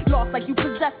bitches. Lost like you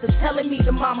possessed her, telling me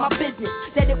to mind my business.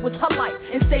 Said it was her life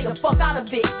and stay the fuck out of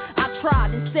it. I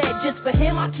tried and said just for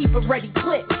him I keep a ready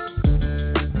clip.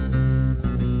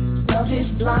 Love is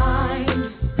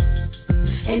blind,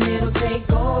 and it'll take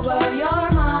over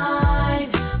your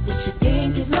mind. What you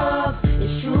think is love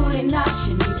is truly not.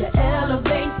 You need to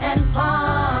elevate and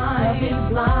find. Love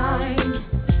is blind,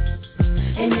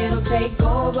 and it'll take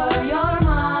over your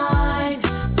mind.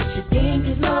 What you think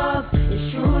is love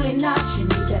is truly not. You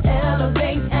need to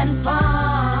elevate and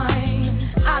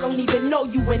find. I don't even know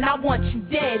you and I want you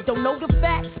dead. Don't know the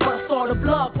facts, but I saw the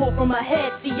blood pour from her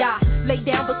head. See, I lay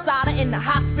down beside her in the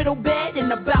hospital bed,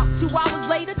 and about 2 hours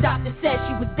later, doctor said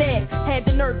she was dead. Had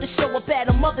the nerve to show up at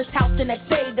her mother's house the next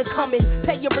day to come and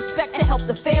pay your respect and help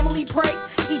the family pray.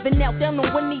 Even knelt down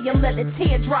on one knee and let a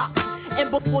tear drop. And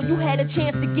before you had a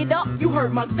chance to get up, you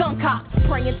heard my gun cock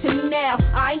praying to me now.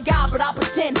 I ain't God, but I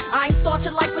pretend. I ain't start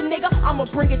your life a nigga,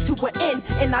 I'ma bring it to an end.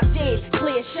 And I did,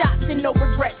 clear shots and no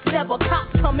regrets. Never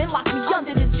cops come and lock me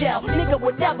under the jail. Nigga,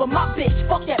 whatever, my bitch,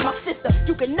 fuck that, my sister.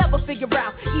 You can never figure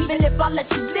out, even if I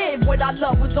let you live, what our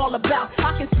love was all about.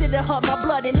 I consider her my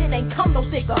blood and it ain't come no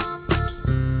thicker.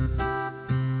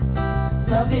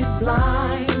 Love is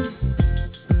blind,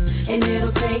 and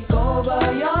it'll take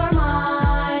over your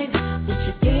mind. What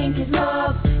you think is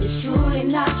love is truly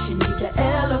not. You need to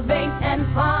elevate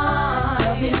and find.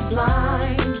 Love is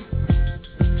blind,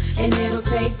 and it'll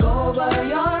take over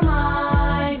your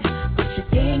mind. What you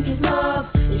think is love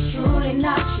is truly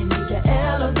not. You need to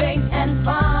elevate and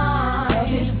find.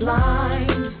 Love is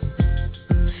blind,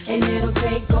 and it'll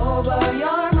take over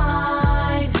your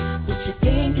mind. What you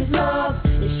think is love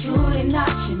is truly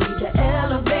not. You need to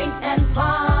elevate and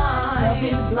find. Love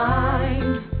is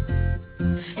blind,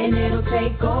 and it'll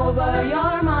take over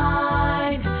your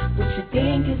mind. What you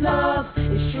think is love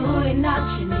is truly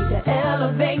not. You need to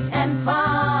elevate and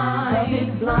find. Love is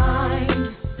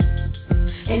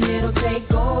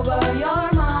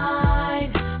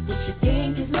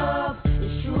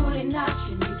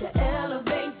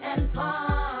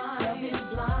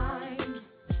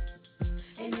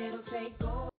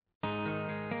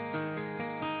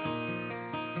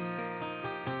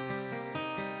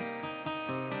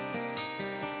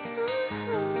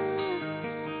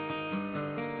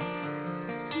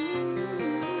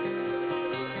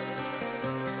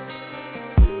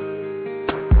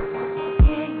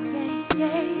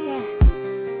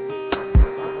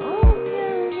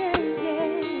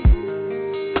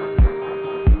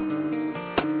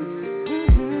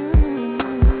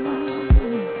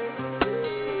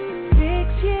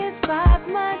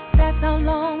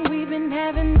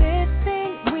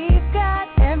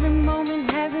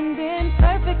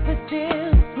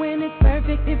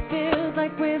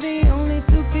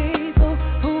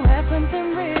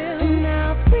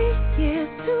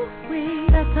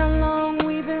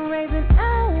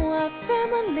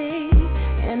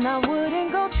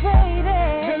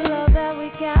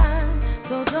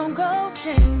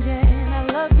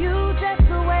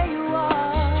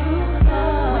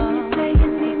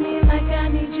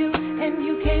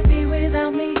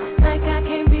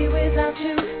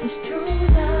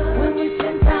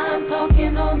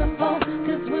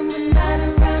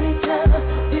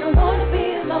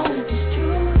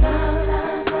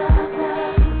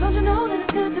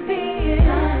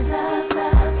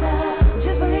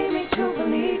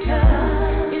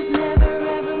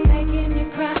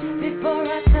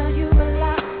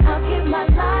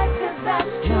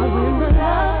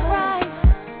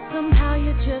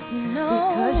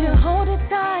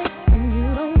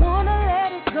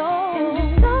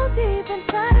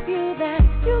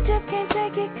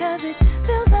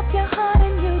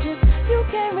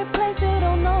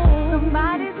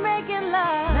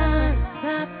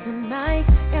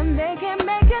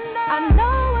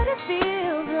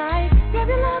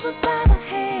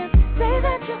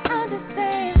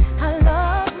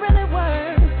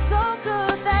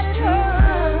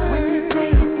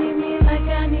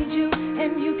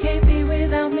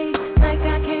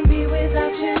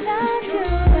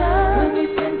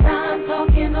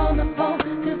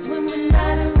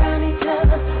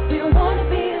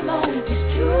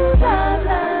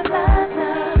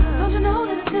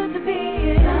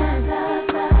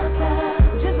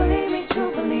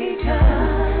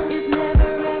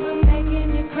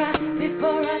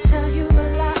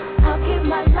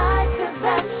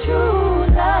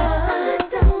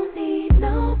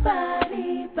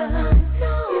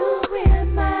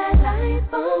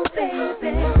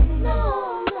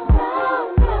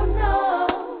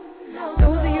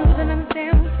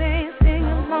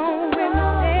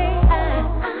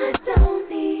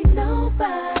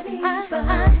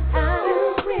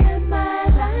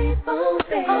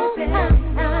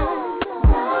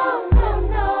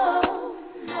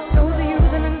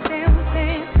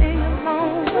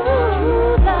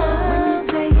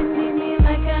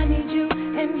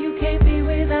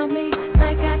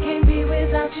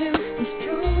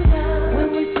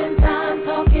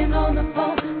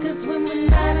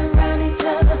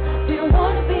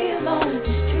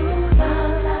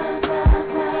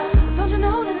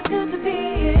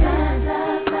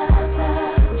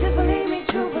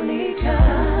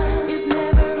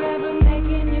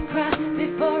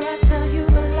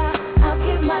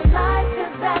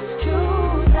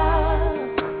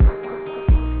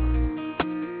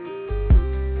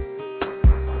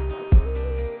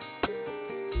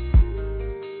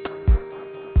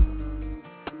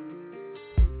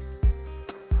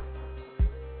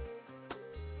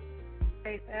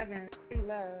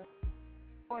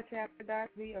Poetry After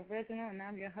Dark, the original, and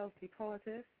I'm your host, the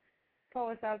poetess.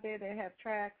 Poets out there that have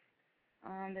tracks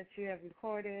that you have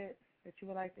recorded that you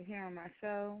would like to hear on my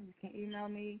show, you can email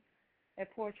me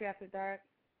at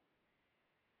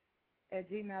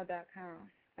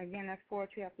poetryafterdark@gmail.com. Again, that's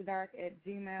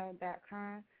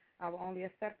poetryafterdark@gmail.com. I will only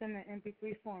accept them in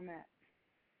MP3 format.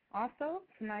 Also,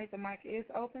 tonight the mic is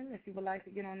open. If you would like to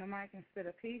get on the mic and spit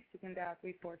a piece, you can dial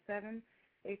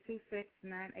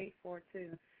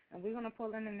 347-826-9842. And we're going to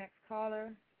pull in the next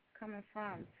caller coming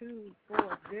from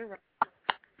 240.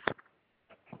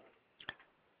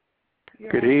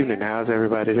 Good evening. How's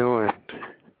everybody doing?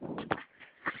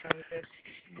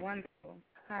 Wonderful.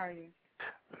 How are you?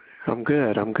 I'm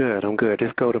good.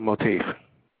 Let's go to motif.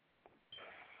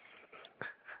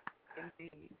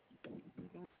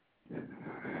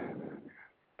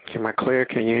 Am I clear?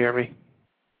 Can you hear me?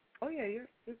 Oh, yeah, you're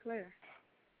clear.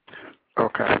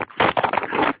 Okay.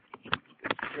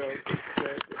 Go.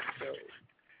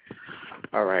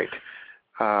 All right.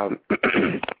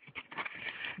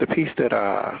 The piece that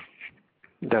I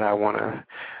want to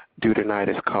do tonight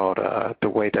is called "The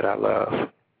Way That I Love,"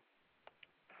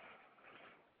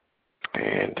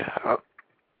 and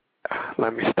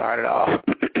let me start it off.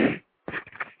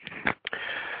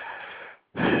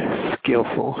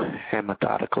 Skillful and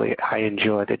methodically, I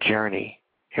enjoy the journey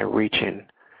in reaching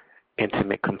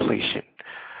intimate completion.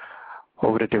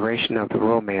 Over the duration of the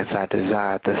romance, I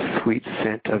desire the sweet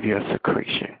scent of your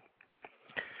secretion.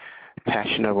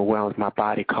 Passion overwhelms my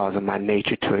body, causing my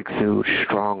nature to exude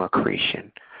strong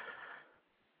accretion.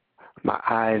 My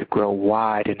eyes grow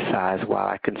wide in size while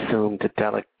I consume the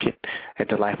delicate and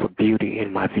delightful beauty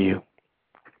in my view.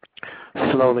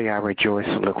 Slowly I rejoice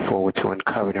and look forward to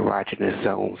uncovering erogenous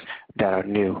zones that are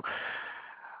new.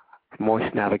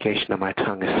 Moist navigation of my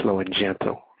tongue is slow and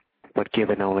gentle, but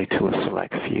given only to a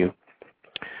select few.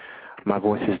 My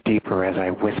voice is deeper as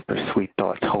I whisper sweet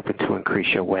thoughts, hoping to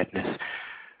increase your wetness.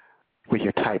 With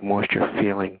your tight moisture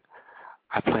feeling,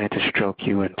 I plan to stroke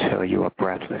you until you are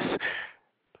breathless.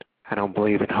 I don't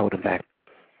believe in holding back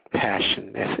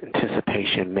passion, as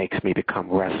anticipation makes me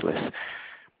become restless.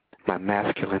 My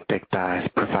masculine thick thighs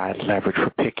provide leverage for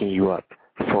picking you up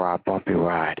for our bumpy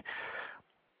ride.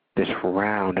 This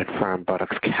round and firm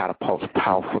buttocks catapults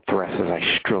powerful thrusts as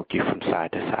I stroke you from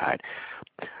side to side.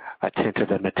 Attentive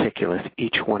and meticulous,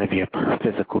 each one of your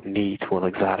physical needs will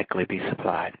exotically be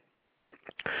supplied.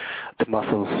 The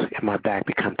muscles in my back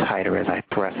become tighter as I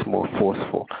thrust more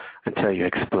forceful until you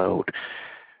explode.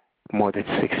 More than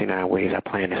 69 ways I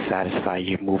plan to satisfy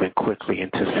you, moving quickly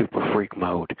into super freak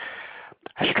mode.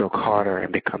 I stroke harder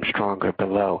and become stronger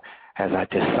below as I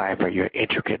decipher your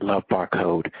intricate love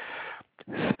barcode.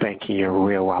 Spanking your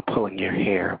rear while pulling your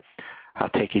hair, I'll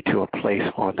take you to a place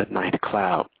on the ninth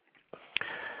cloud.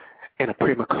 In a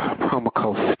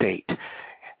promocose state,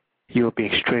 you will be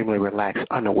extremely relaxed,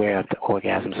 unaware of the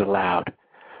orgasms allowed.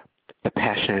 The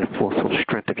passion and forceful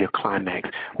strength of your climax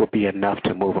will be enough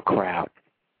to move a crowd.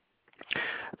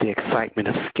 The excitement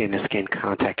of skin-to-skin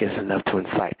contact is enough to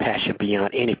incite passion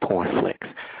beyond any porn flicks.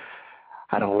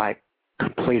 I don't like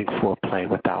completing foreplay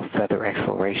without feather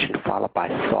exploration followed by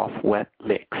soft, wet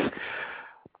licks.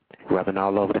 Rubbing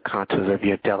all over the contours of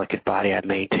your delicate body, I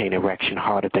maintain erection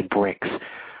harder than bricks.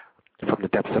 From the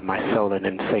depths of my soul, an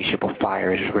insatiable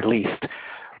fire is released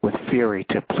with fury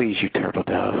to please you, turtle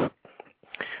dove.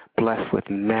 Blessed with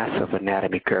massive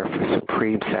anatomy girth for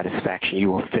supreme satisfaction,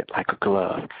 you will fit like a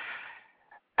glove.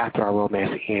 After our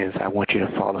romance ends, I want you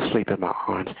to fall asleep in my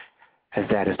arms, as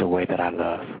that is the way that I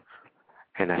love.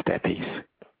 And that's that piece.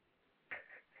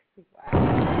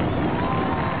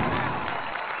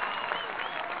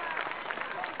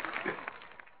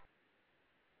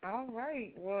 All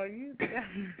right. Well, you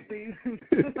definitely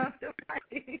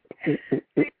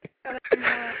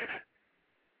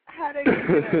how they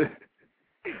get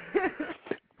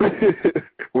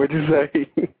What'd you say?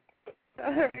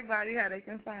 Tell everybody how they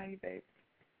can find you, baby.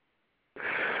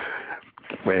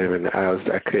 Wait a minute,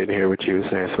 I couldn't hear what you were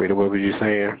saying, sweetie. What were you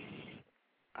saying?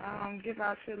 Give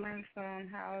out your links on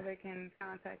how they can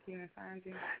contact you and find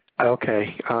you.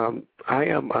 Okay. I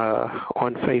am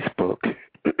on Facebook,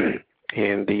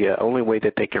 and the only way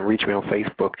that they can reach me on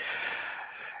Facebook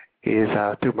is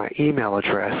through my email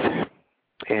address.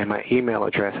 And my email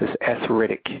address is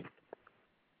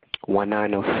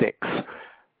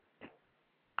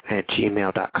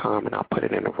sriddick1906@gmail.com, and I'll put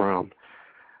it in the room.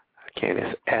 Again,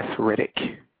 it's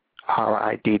sriddick,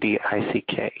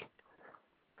 RIDDICK,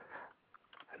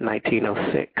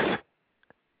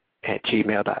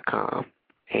 1906@gmail.com.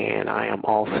 And I am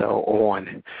also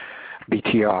on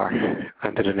BTR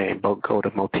under the name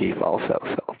Golden Motif also.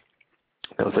 So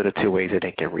those are the two ways that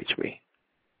they can reach me.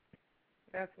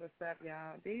 That's what's up,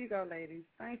 y'all. There you go, ladies.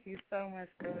 Thank you so much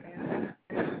for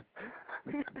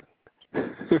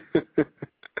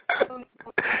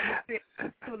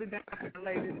totally down for the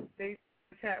ladies. They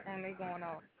chat room, they going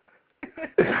off.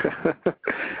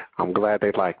 I'm glad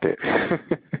they liked it.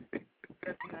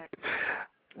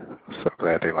 So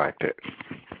glad they liked it.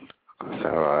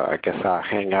 So I guess I'll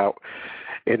hang out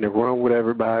in the room with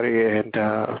everybody and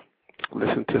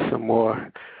listen to some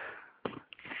more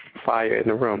fire in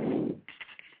the room.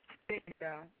 There you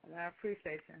go. And I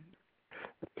appreciate you.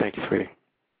 Thank you, sweetie.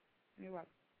 You're welcome.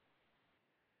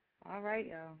 All right,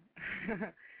 y'all.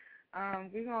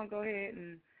 We're going to go ahead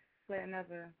and play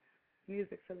another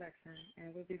music selection,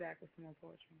 and we'll be back with some more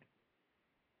poetry.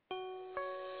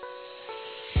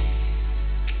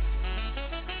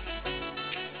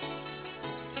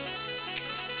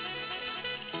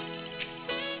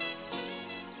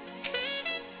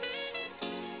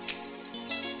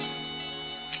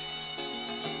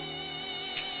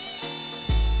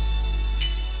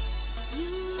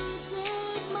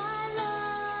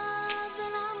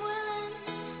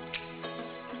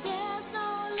 There's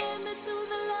no limit to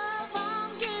the love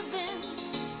I'm giving.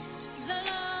 The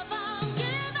love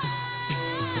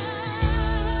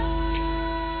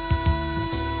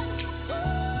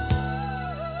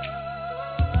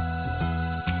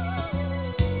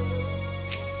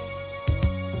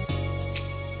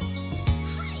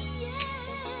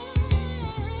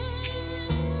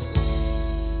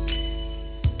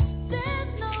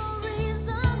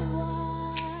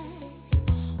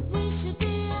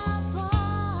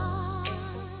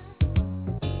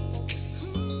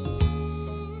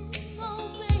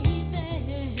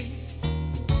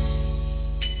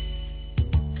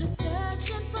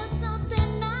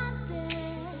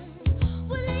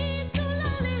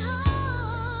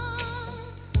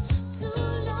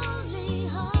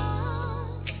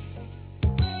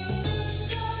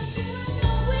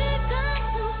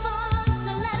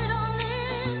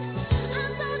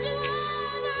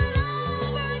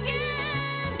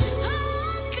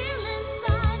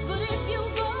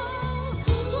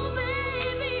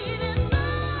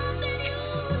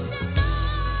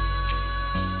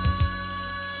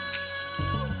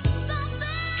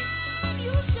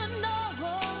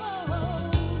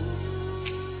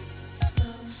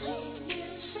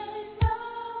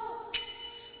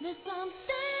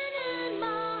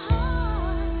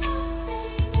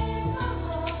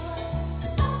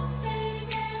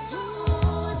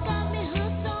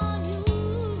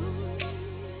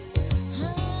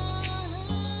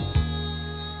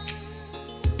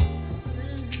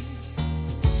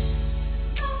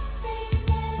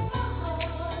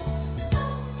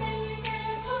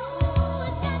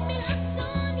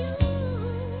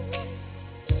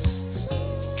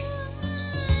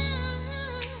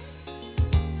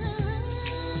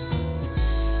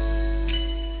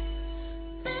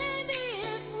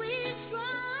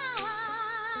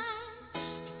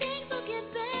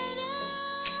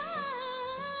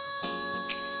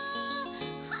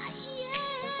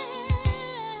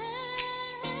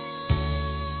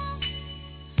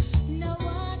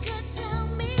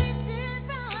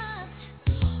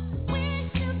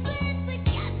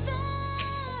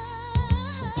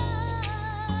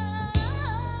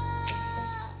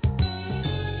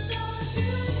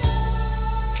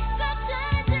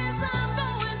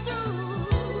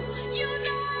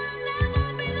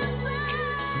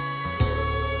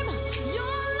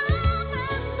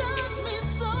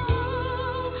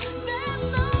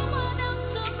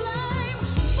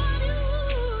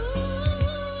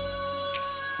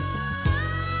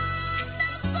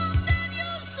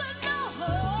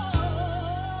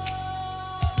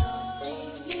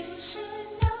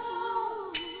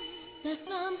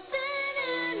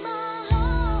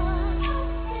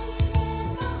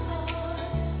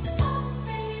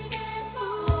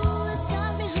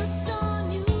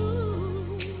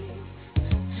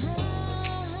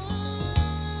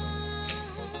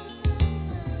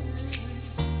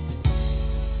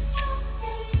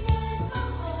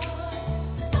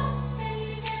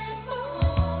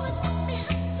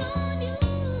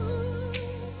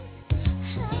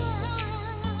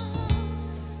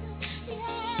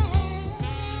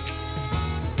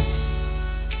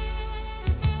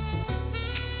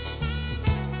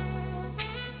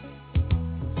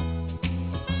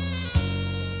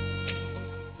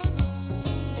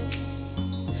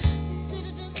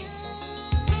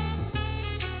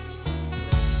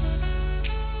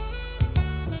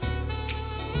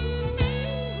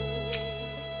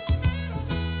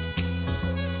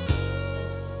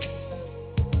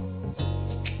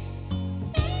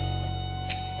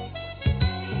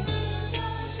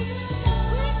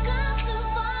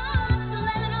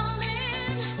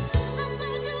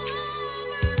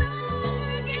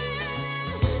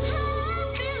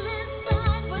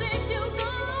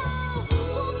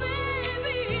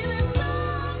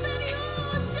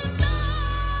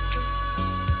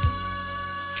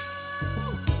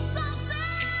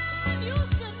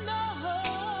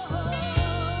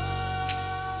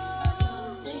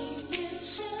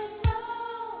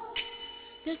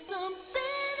There's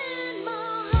something in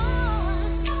my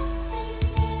heart.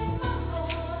 Something in my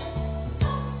heart.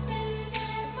 Something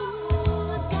in my heart.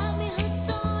 Ooh, got me hooked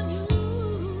on you.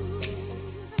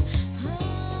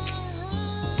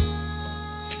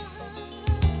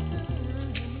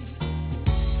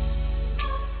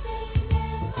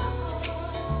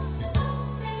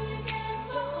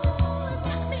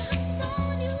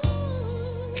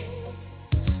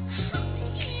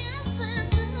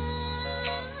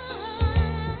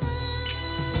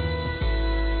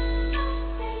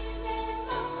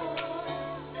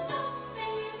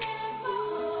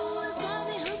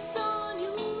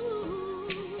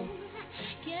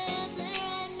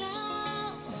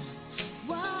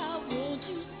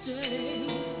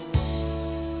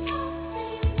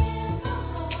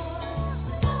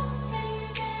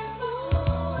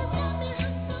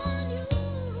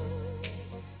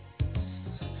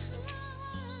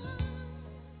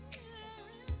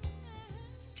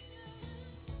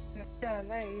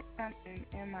 Lay something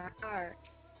in my heart,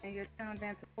 and you're tuned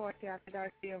into Poetry After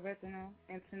Dark, the original,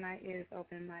 and tonight is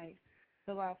open mic.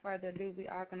 So without further ado, we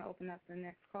are going to open up the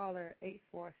next caller,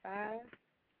 845.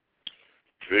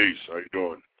 Peace, how you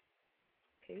doing?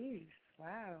 Peace,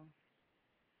 wow.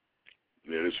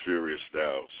 Yeah, this Furious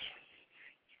Styles.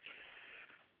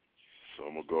 So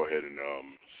I'm going to go ahead and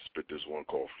spit this one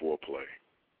called Foreplay.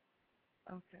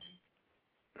 Okay.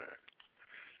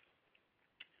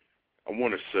 I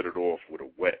want to set it off with a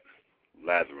wet,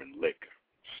 lathering lick,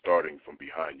 starting from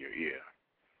behind your ear,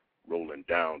 rolling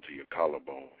down to your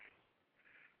collarbone.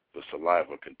 The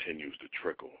saliva continues to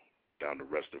trickle down the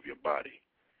rest of your body,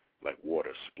 like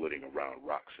water splitting around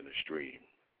rocks in a stream.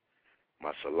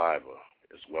 My saliva,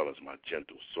 as well as my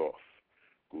gentle, soft,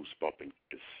 goose-bumping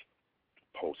kiss,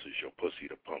 pulses your pussy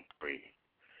to pump cream,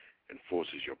 and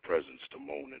forces your presence to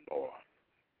moan in awe.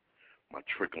 My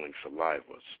trickling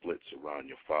saliva splits around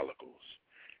your follicles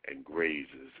and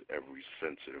grazes every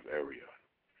sensitive area,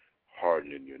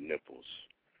 hardening your nipples,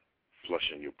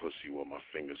 flushing your pussy while my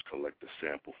fingers collect the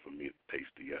sample for me to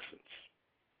taste the essence.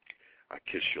 I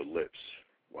kiss your lips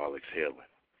while exhaling,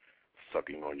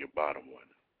 sucking on your bottom one,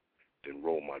 then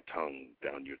roll my tongue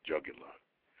down your jugular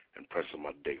and pressing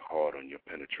my dick hard on your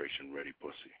penetration-ready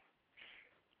pussy.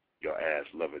 Your ass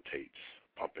levitates,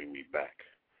 pumping me back,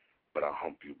 but I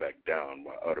hump you back down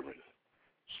while uttering,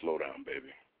 slow down,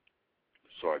 baby.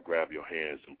 So I grab your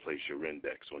hands and place your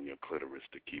index on your clitoris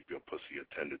to keep your pussy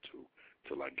attended to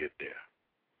till I get there.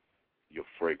 Your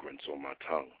fragrance on my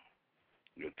tongue,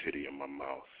 your titty in my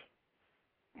mouth,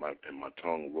 and my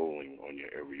tongue rolling on your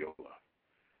areola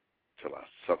till I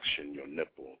suction your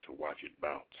nipple to watch it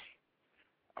bounce.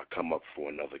 I come up for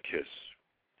another kiss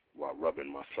while rubbing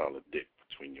my solid dick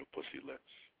between your pussy lips.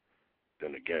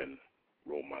 Then again,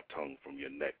 roll my tongue from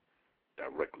your neck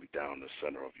directly down the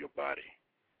center of your body,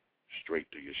 straight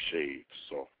to your shaved,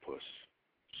 soft puss,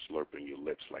 slurping your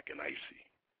lips like an icy,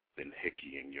 then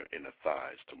hickeying your inner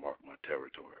thighs to mark my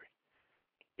territory.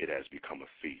 It has become a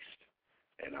feast,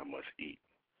 and I must eat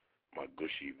my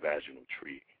gushy vaginal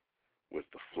treat with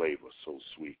the flavor so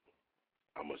sweet.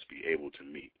 I must be able to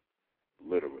meet,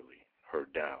 literally, her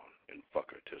down and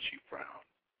fuck her till she frown.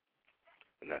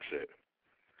 And that's it.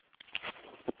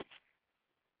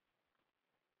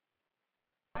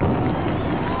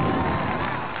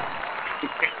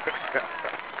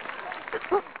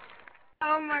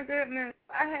 Oh my goodness,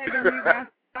 I had to leave my.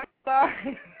 I'm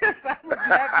sorry. I was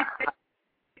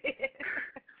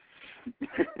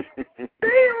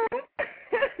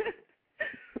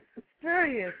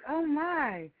Serious. Oh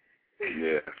my.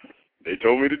 Yeah, they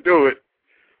told me to do it.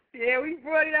 Yeah, we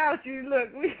brought it out. You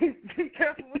look. We be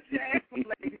careful with your ankle,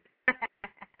 lady.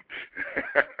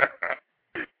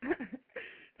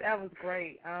 That was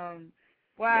great.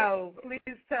 Wow.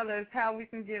 Please tell us how we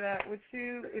can get up with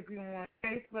you. If you want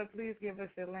Facebook, please give us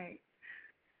a link.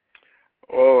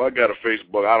 Oh, I got a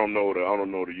Facebook. I don't know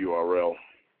the URL,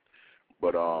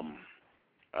 but I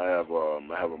have a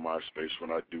MySpace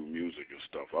when I do music and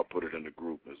stuff. I put it in the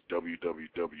group. It's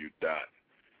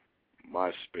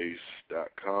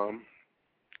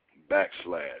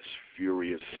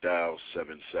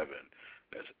www.myspace.com/FuriousStyle77.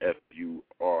 That's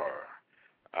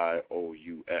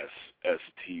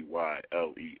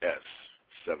FuriousStylles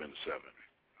 77.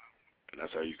 And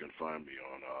that's how you can find me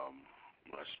on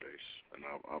MySpace. And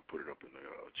I'll put it up in the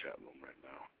chat room right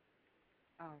now.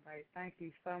 All right. Thank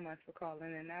you so much for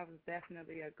calling in. That was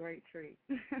definitely a great treat.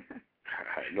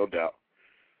 No doubt.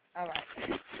 All right.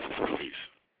 Peace.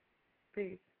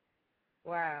 Peace.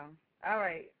 Wow. All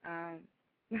right.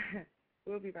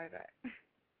 We'll be right back.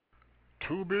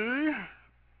 To be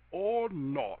or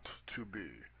not to be?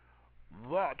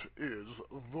 That is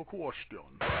the question.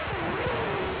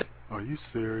 Are you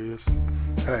serious?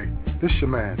 Hey, this your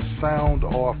man, Sound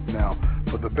Off Now.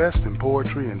 For the best in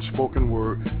poetry and spoken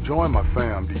word, join my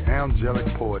fam, the Angelic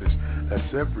Poetess.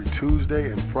 That's every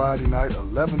Tuesday and Friday night,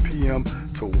 11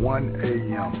 p.m. to 1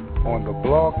 a.m. on the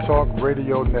Blog Talk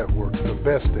Radio Network, the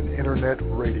best in internet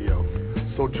radio.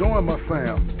 So join my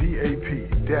fam,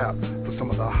 DAP, for some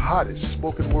of the hottest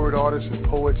spoken word artists and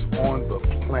poets on the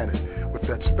planet, with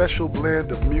that special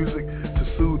blend of music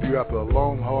to soothe you after a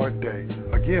long, hard day.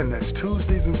 Again, that's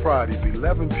Tuesdays and Fridays,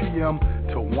 11 p.m.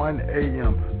 to 1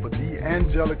 a.m. for the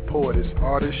Angelic Poetess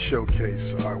Artist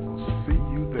Showcase. I will see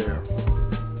you there.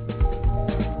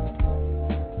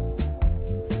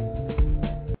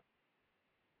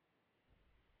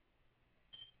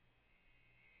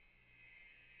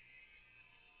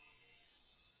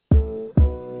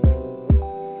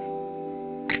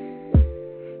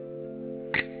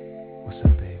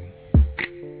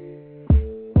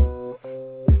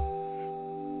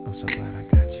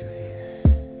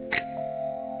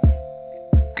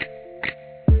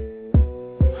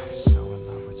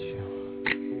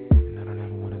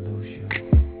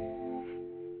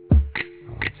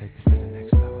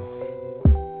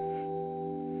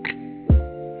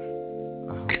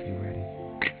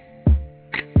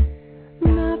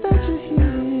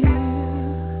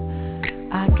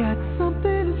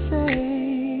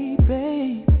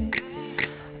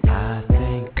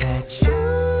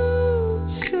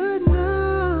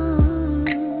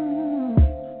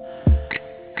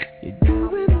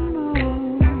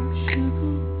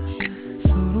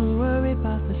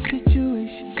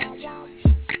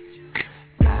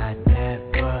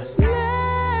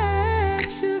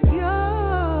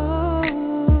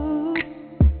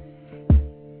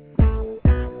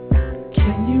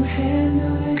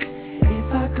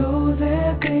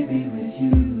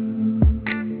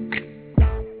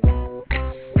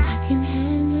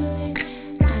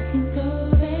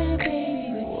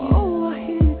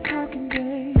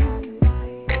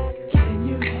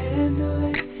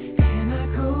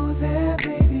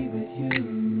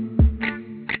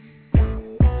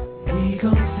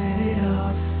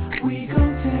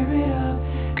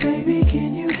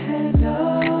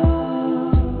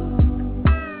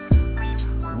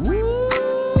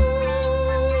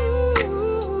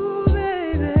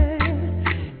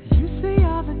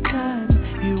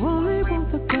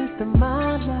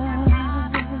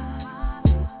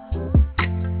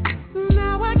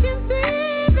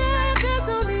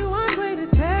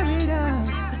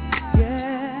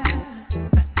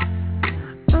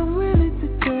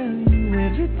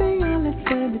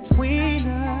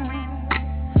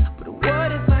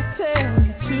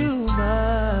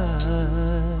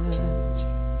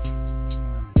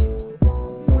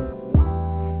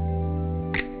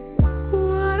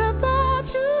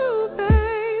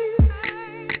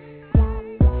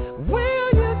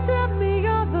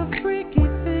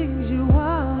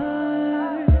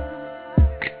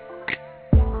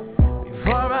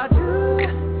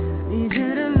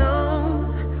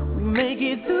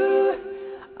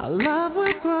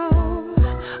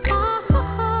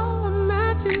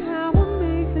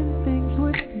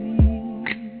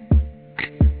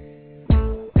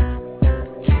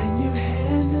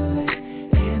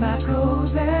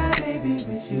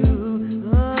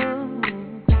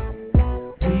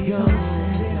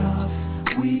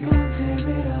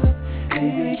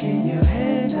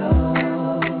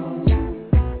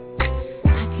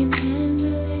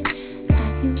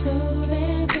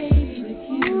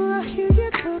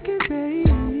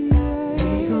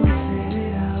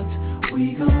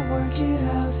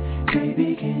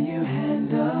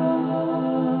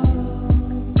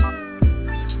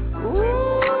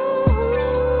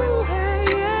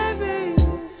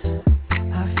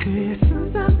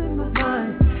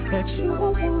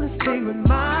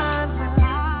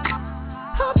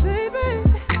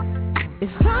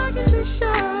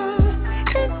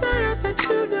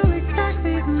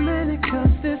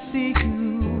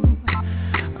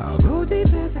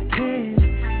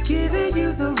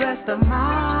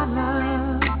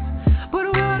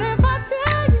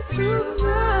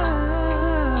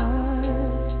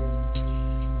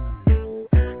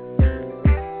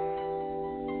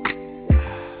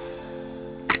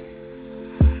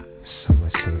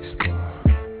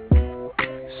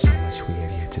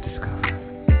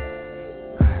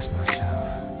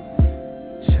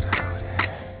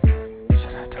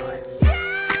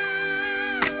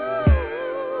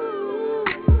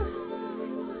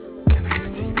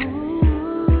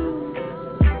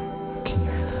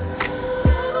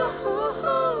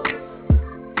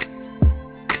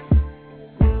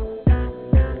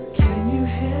 Can you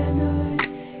handle it?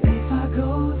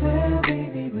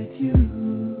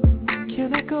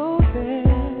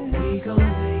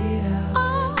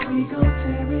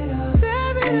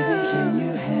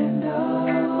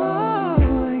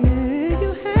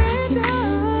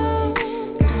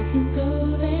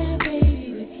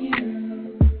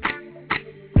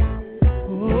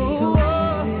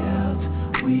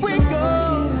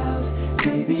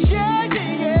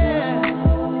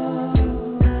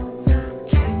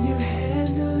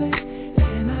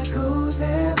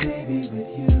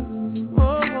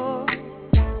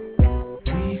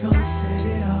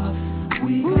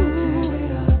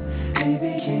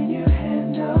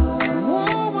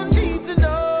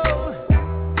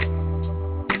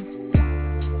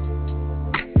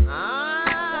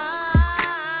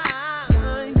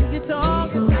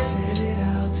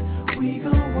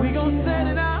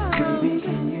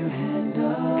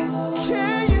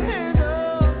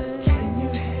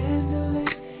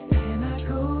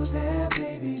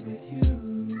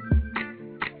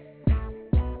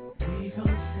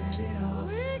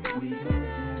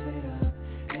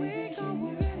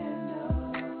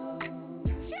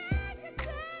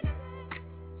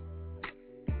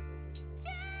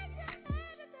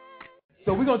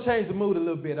 So we're going to change the mood a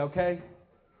little bit, okay?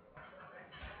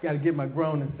 Got to get my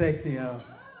grown and sexy on.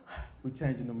 We're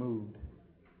changing the mood.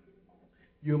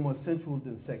 You're more sensual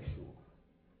than sexual.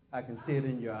 I can see it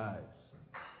in your eyes.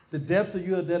 The depths of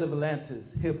your dead of Atlantis,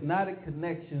 hypnotic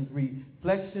connections,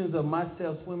 reflections of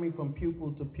myself swimming from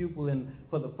pupil to pupil, and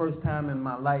for the first time in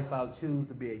my life, I'll choose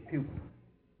to be a pupil,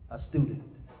 a student,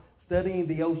 studying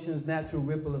the ocean's natural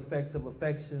ripple effects of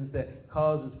affections that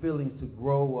causes feelings to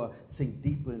grow or sink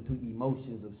deeper into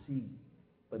emotions of seed,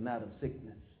 but not of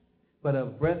sickness, but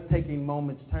of breathtaking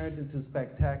moments turned into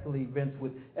spectacular events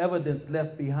with evidence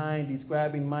left behind,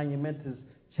 describing monumentous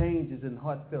changes in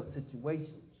heartfelt situations.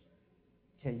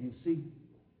 Can you see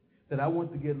that I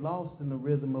want to get lost in the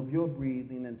rhythm of your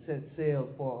breathing and set sail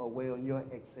far away on your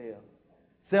exhale?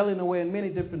 Sailing away in many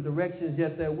different directions,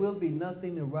 yet there will be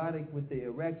nothing erotic with the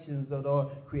erections that are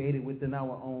created within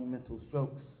our own mental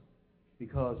strokes,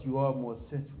 because you are more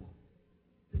sensual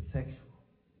than sexual.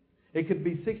 It could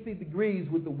be 60 degrees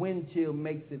with the wind chill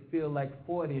makes it feel like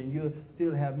 40, and you'll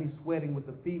still have me sweating with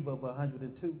the fever of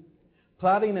 102.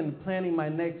 Plotting and planning my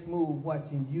next move,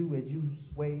 watching you as you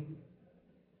sway,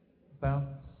 bounce,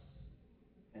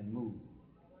 and move.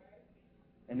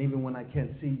 And even when I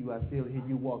can't see you, I still hear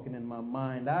you walking in my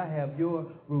mind. I have your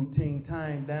routine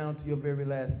time down to your very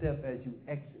last step as you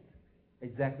exit.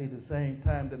 Exactly the same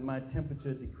time that my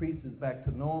temperature decreases back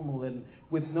to normal, and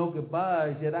with no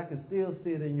goodbyes, yet I can still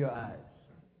see it in your eyes.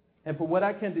 And for what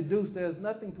I can deduce, there's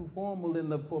nothing too formal in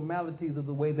the formalities of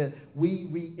the way that we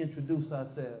reintroduce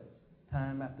ourselves.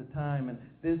 Time after time, and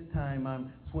this time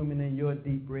I'm swimming in your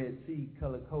deep red sea,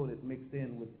 color-coded, mixed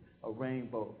in with a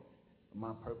rainbow of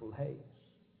my purple haze.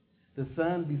 The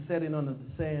sun be setting on the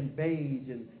sand beige,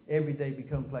 and every day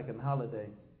becomes like a holiday.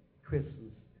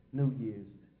 Christmas, New Year's,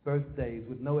 birthdays,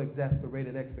 with no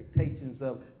exasperated expectations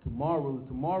of tomorrow.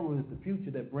 Tomorrow is the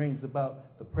future that brings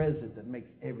about the present that makes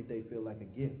every day feel like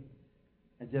a gift.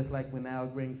 And just like when Al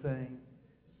Green sang,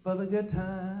 for the good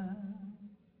time,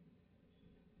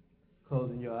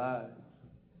 closing your eyes,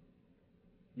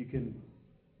 you can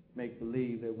make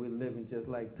believe that we're living just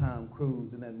like Tom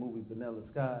Cruise in that movie Vanilla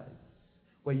Skies,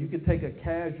 where you can take a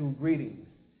casual greeting,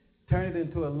 turn it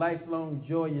into a lifelong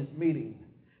joyous meeting,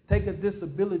 take a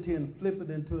disability and flip it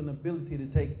into an ability to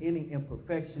take any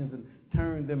imperfections and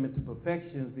turn them into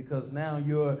perfections, because now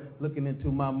you're looking into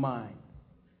my mind,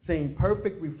 seeing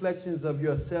perfect reflections of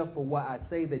yourself, for why I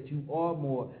say that you are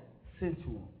more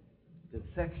sensual than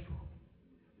sexual.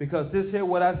 Because this here,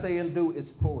 what I say and do, is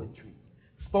poetry.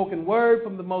 Spoken word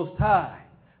from the Most High.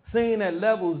 Seen at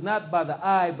levels not by the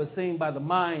eye, but seen by the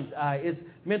mind's eye. It's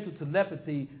mental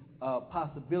telepathy,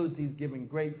 possibilities giving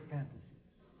great fantasies.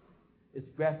 It's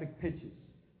graphic pictures,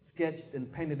 sketched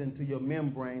and painted into your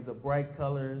membranes of bright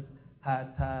colors, high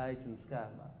tides, and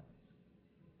skylines.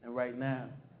 And right now,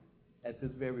 at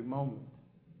this very moment,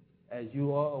 as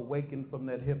you are awakened from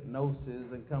that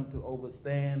hypnosis and come to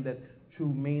understand that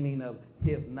true meaning of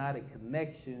hypnotic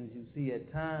connections, you see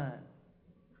at times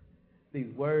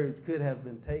these words could have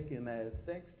been taken as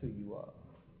sex to you all,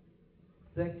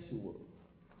 sexual,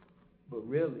 but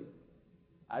really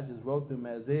I just wrote them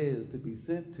as is to be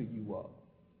sent to you all,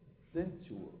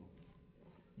 sensual.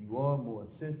 You are more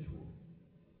sensual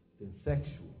than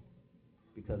sexual,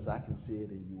 because I can see it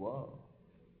in you all.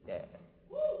 Yeah.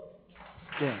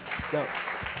 Yeah, go.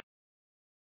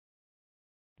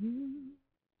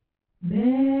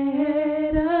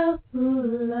 Better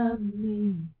love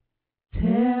me.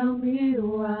 Tell me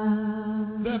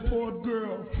why. That poor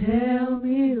girl. Tell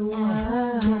me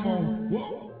why. Come on.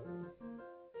 Whoa.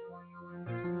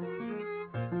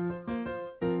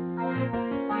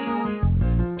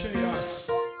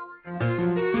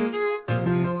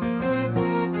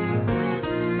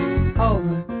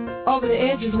 Over the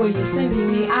edges where you're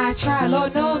sending me, I try,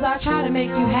 Lord knows I try to make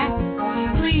you happy.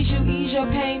 Please you ease your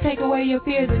pain, take away your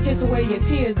fears and kiss away your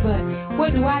tears, but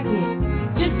what do I get?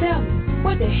 Just tell me,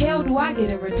 what the hell do I get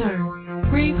in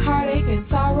return? Grief, heartache, and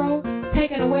sorrow,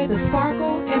 taking away the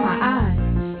sparkle in my eyes.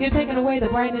 You're taking away the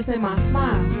brightness in my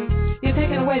smile. You're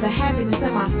taking away the happiness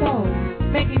in my soul,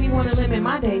 making me want to limit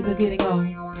my days of getting old.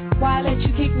 Why I let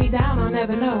you kick me down, I'll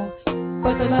never know,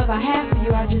 but the love I have for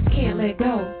you, I just can't let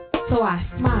go. So I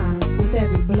smile with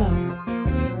every blow.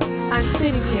 I'm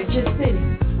sitting here, just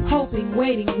sitting, hoping,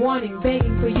 waiting, wanting,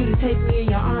 begging for you to take me in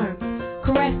your arms.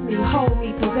 Caress me, hold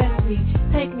me, possess me,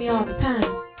 take me all the time.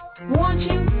 Want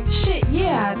you? Shit,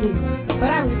 yeah I do.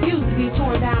 But I refuse to be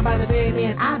torn down by the very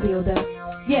man I build up.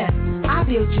 Yes, I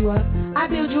build you up. I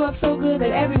build you up so good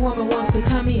that every woman wants to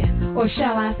come in. Or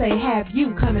shall I say, have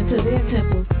you come into their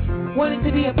temples. Wanting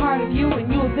to be a part of you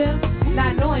and you of them,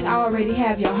 not knowing I already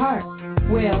have your heart.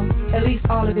 Well, at least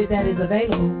all of it that is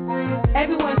available.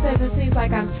 Everyone says it seems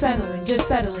like I'm settling, just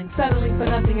settling for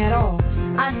nothing at all.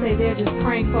 I say they're just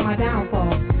praying for my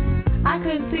downfall. I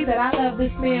couldn't see that I loved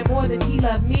this man more than he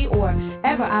loved me or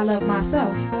ever I loved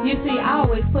myself. You see, I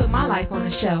always put my life on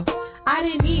the shelf. I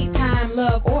didn't need time,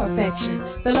 love, or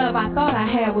affection. The love I thought I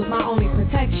had was my only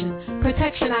protection.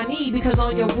 Protection I need because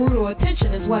on your brutal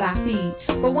attention is what I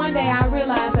feed. But one day I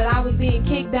realized that I was being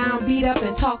kicked down, beat up,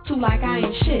 and talked to like I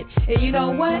ain't shit. And you know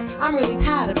what? I'm really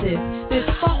tired of this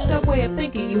fucked up way of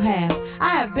thinking you have.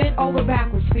 I have bent over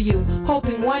backwards for you,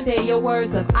 hoping one day your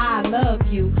words of I love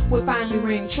you would finally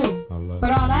ring true. But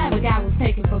all I ever got was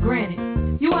taken for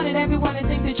granted. You wanted everyone to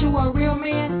think that you were a real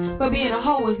man, but being a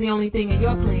hoe was the only thing in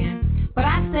your plan. But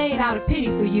I stayed out of pity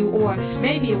for you, or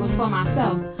maybe it was for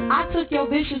myself. I took your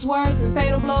vicious words and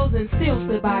fatal blows and still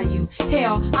stood by you.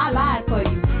 Hell, I lied for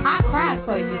you. I cried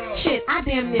for you. Shit, I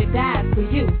damn near died for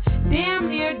you. Damn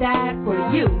near died for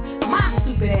you. My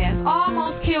stupid ass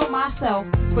almost killed myself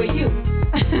for you.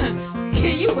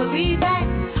 Can you believe that?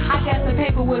 I guess the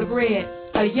paper would have read,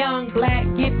 a young, black,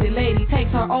 gifted lady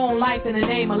takes her own life in the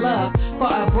name of love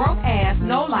for a broke ass,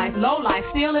 no life, low life,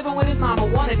 still living with his mama,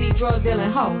 wannabe drug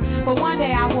dealing hoe. But one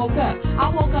day I woke up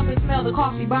and smelled the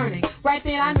coffee burning. Right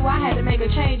then I knew I had to make a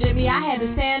change in me. I had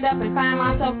to stand up and find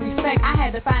my self-respect. I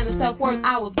had to find the self-worth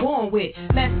I was born with.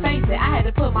 Let's face it, I had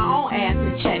to put my own ass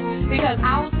in check because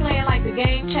I was playing like the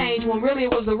game changed when really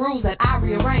it was the rules that I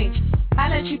rearranged. I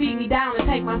let you beat me down and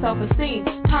take my self-esteem,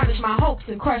 tarnish my hopes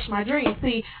and crush my dreams.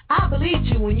 See, I believed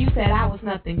you when you said I was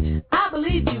nothing. I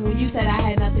believed you when you said I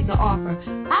had nothing to offer.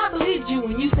 I believed you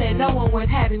when you said no one worth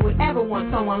having would ever want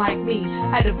someone like me,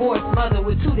 a divorced mother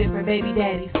with 2 different baby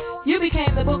daddies. You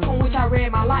became the book from which I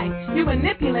read my life. You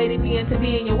manipulated me into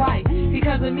being your wife.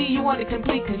 Because of me, you wanted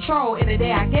complete control, and the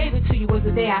day I gave it to you was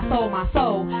the day I sold my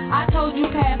soul. I told you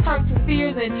past hurts and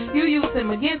fears, and you used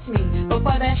them against me. But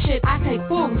for that shit, I take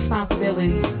full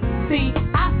responsibility. See,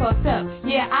 I fucked up.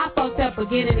 Yeah, I fucked up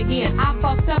again and again. I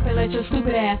fucked up and let your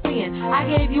stupid ass in. I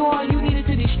gave you all you needed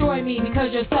to destroy me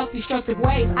because your self-destructive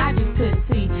ways I just couldn't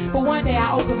see. But one day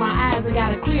I opened my eyes and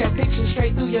got a clear picture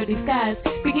straight through your disguise.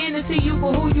 Began to see you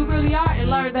for who you really are and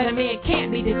learned that a man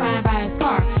can't be defined by his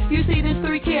car. You see, this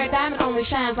 3-carat diamond only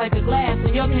shines like a glass,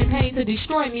 and your campaign to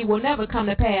destroy me will never come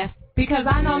to pass. Because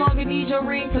I no longer need your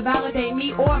ring to validate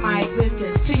me or my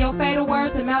existence. To your fatal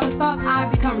words and malice thoughts,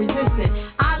 I've become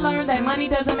resistant. I learned that money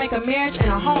doesn't make a marriage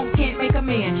and a home can't make a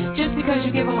man. Just because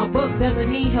you give him a book doesn't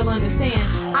mean he'll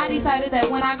understand. I decided that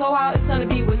when I go out, it's gonna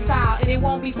be with style, and it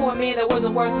won't be for a man that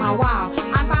wasn't worth my while.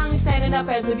 I'm finally standing up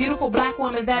as the beautiful black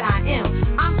woman that I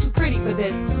am. I'm too pretty for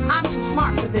this. I'm too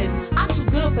smart for this. I'm too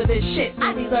good for this shit.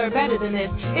 I deserve better than this.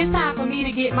 It's time for me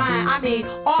to get mine. I mean,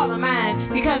 all of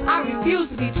mine. Because I refuse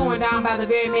to be torn down by the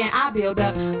very man I build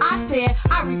up. I said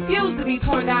I refuse to be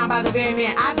torn down by the very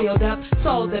man I build up.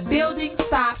 So the building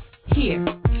stops here.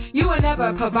 You were never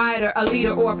a provider, a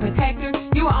leader, or a protector.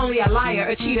 You were only a liar,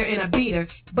 a cheater, and a beater.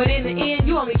 But in the end,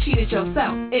 you only cheated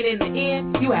yourself. And in the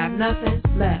end, you have nothing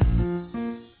left.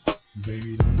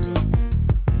 Baby, don't go.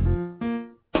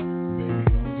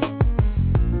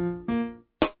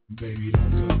 Baby,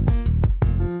 don't go.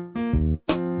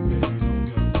 Baby, don't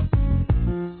go.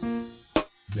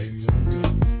 Baby, don't go.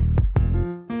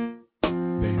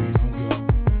 Baby, don't go.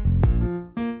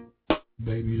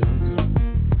 Baby, don't go.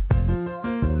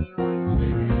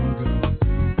 Baby, don't go.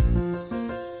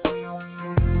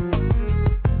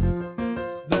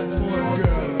 That boy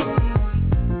girl.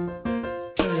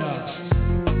 Chaos.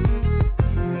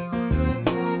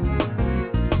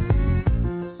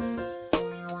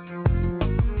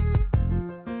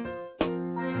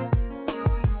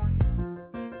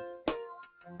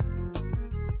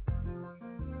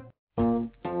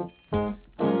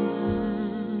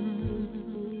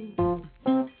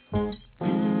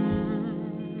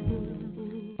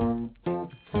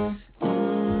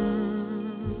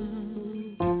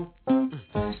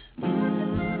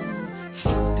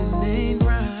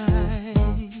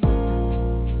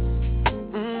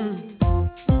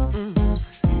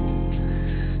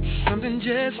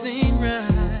 Just ain't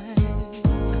right.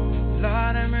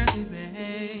 Lord have mercy,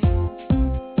 babe.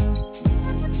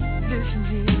 Listen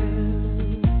here.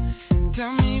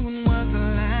 Tell me when was the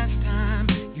last time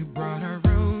you brought her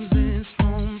roses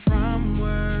home from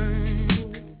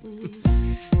work?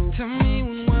 Tell me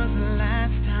when was the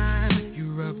last time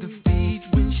you rubbed her feet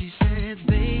when she said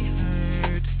they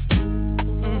hurt?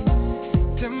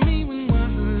 Tell me when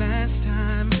was the last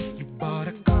time you bought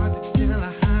a card to tell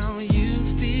her how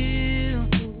you feel?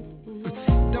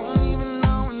 Don't even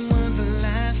know when was the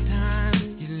last time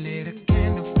you lit a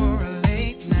candle for a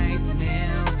late night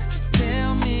meal.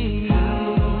 Tell me.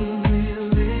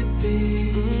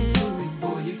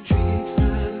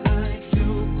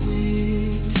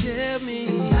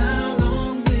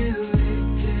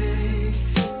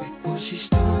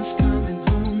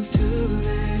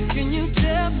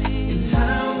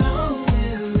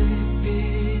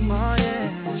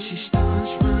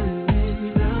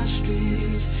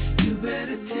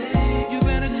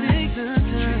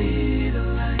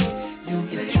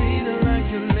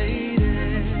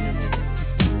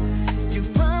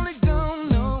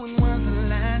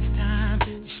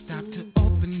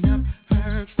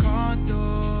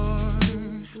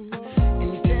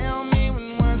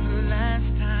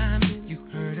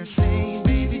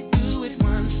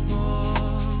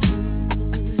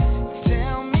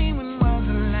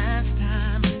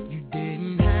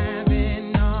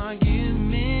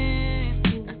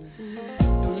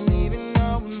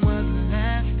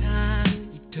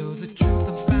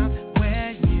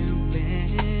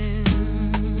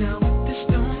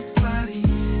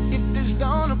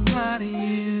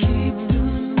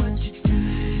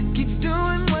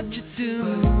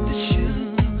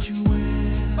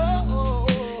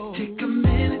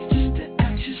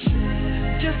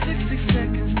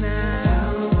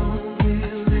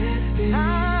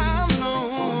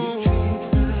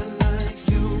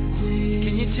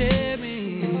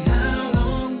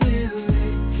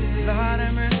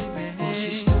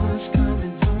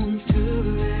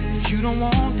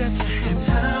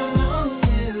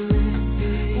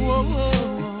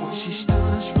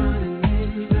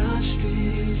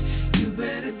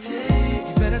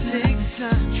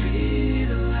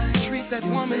 that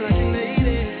woman like a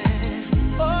lady.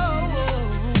 Oh,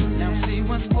 now see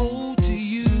what's old to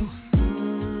you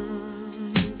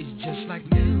is just like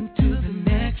new to the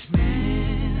next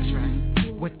man. That's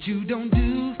right. What you don't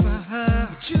do for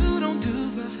her,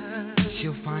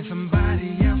 she'll find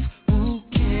somebody else who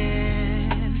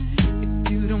can.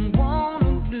 If you don't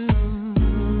wanna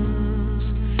lose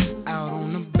out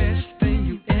on the best thing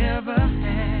you ever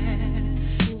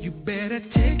had, you better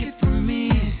take it from me.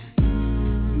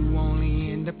 You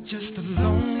only end up just a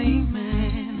lonely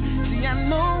man. See, I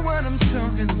know what I'm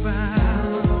talking about.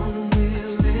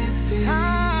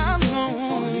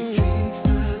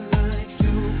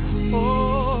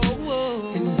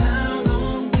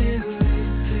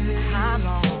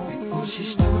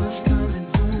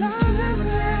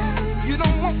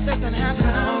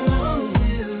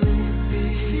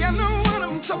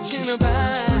 Talking about,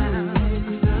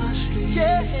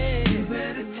 yeah, you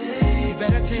better take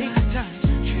the time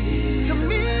to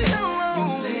me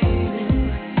alone.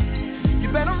 You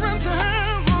better run to her,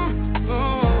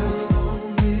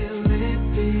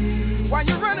 while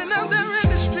you're running out there in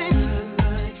the streets.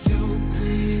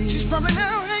 She's probably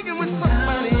now hanging with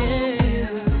somebody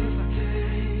else.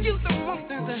 You don't want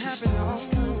that to happen, no.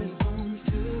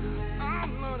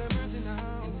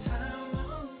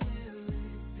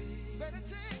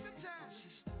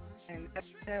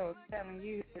 I was telling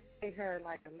you to take her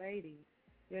like a lady.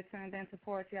 You're tuned into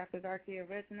Poetry After Dark, the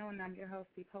original, and I'm your host,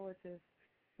 the poetess.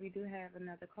 We do have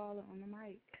another caller on the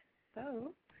mic.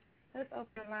 So, let's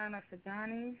open the line up for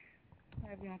Johnny.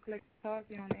 Have you on Click to Talk?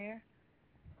 You on the air?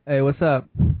 Hey, what's up?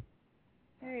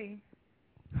 Hey.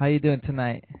 How you doing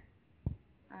tonight?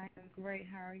 I am great.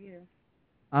 How are you?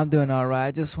 I'm doing all right.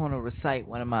 I just want to recite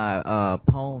one of my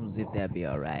poems, if that'd be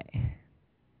all right.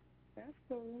 That's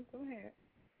cool. Go ahead.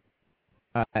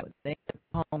 All right, the name of the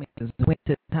poem is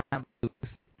Wintertime Blues.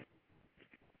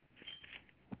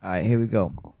 All right, here we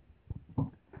go.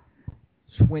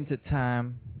 It's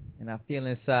wintertime, and I feel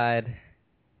inside.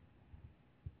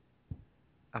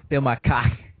 I feel my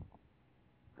cock.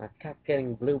 I kept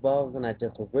getting blue balls, and I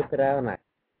just whip it out, and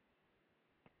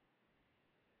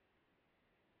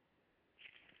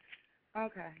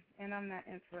Okay, and I'm not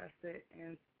interested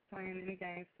in playing any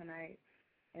games tonight.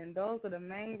 And those are the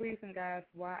main reasons, guys,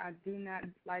 why I do not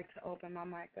like to open my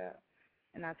mic up.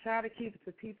 And I try to keep it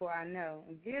to people I know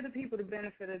and give the people the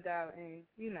benefit of the doubt. And,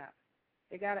 you know,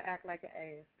 they got to act like an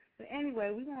ass. But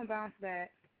anyway, we're going to bounce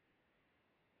back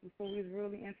before we was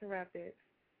really interrupted.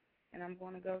 And I'm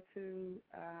going to go to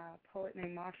a poet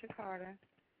named Marsha Carter.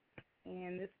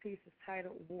 And this piece is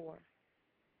titled War.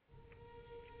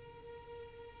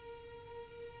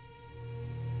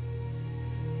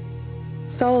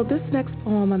 So this next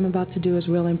poem I'm about to do is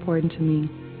real important to me.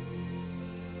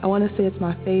 I want to say it's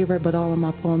my favorite, but all of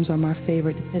my poems are my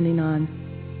favorite depending on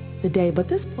the day. But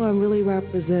this poem really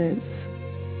represents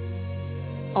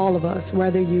all of us,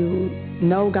 whether you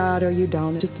know God or you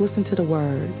don't. Just listen to the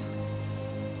words.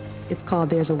 It's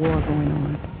called There's a War Going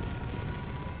On.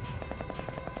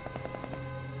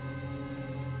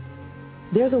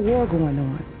 There's a war going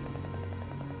on.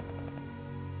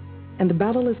 And the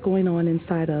battle is going on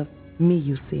inside of me,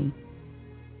 you see.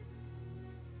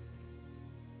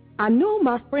 I knew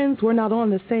my friends were not on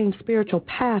the same spiritual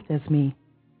path as me.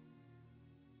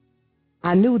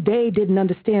 I knew they didn't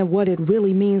understand what it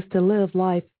really means to live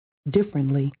life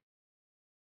differently,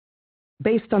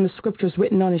 based on the scriptures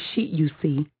written on a sheet, you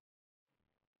see.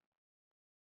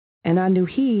 And I knew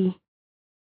he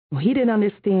didn't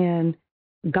understand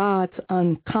God's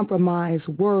uncompromised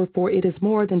word, for it is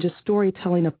more than just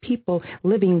storytelling of people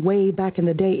living way back in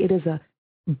the day. It is a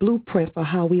blueprint for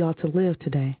how we ought to live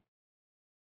today.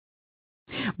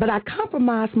 But I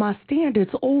compromised my standards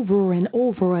over and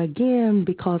over again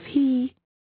because he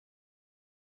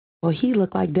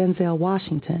looked like Denzel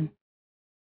Washington.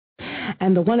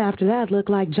 And the one after that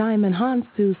looked like Jaimin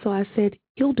Hansu, so I said,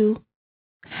 he'll do.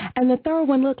 And the third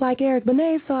one looked like Eric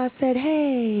Benet, so I said,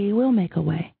 hey, we'll make a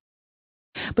way.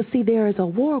 But see, there is a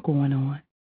war going on.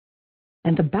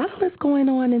 And the battle is going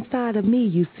on inside of me,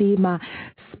 you see. My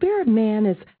spirit man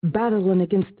is battling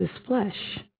against this flesh.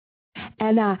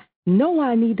 And I know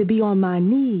I need to be on my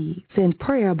knees in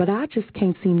prayer, but I just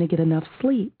can't seem to get enough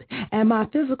sleep. And my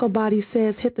physical body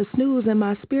says, hit the snooze, and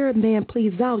my spirit man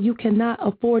pleads out, you cannot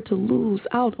afford to lose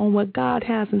out on what God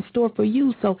has in store for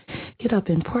you, so get up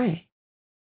and pray.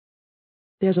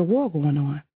 There's a war going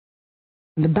on.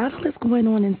 The battle is going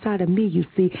on inside of me, you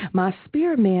see. My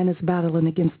spirit man is battling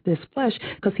against this flesh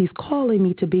because he's calling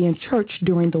me to be in church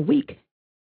during the week.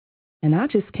 And I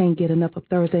just can't get enough of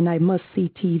Thursday night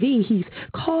must-see TV. He's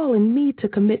calling me to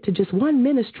commit to just one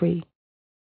ministry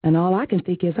And all I can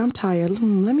think is, I'm tired. Let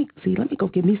me go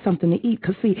get me something to eat.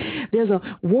 Because, see, there's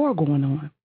a war going on.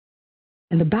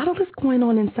 And the battle is going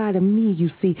on inside of me,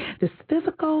 you see, this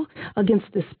physical against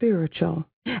the spiritual.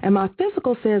 And my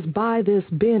physical says, buy this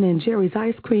Ben and Jerry's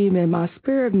ice cream. And my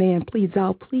spirit man pleads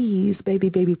out, please, baby,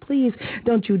 please,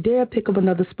 don't you dare pick up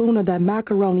another spoon of that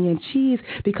macaroni and cheese,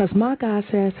 because my God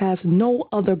says has no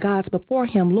other gods before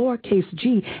him, lowercase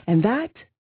g. And that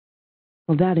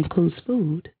includes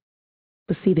food.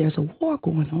 But see, there's a war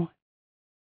going on.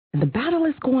 And the battle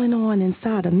is going on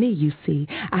inside of me, you see.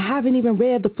 I haven't even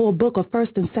read the full book of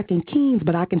 1st and 2nd Kings,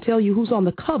 but I can tell you who's on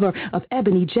the cover of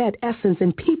Ebony, Jet, Essence,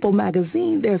 and People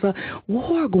magazine. There's a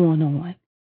war going on.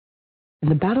 And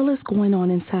the battle is going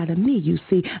on inside of me, you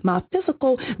see. My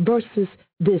physical versus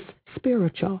this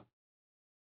spiritual.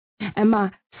 And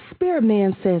my spirit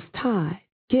man says, tithe,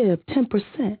 give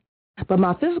 10%. But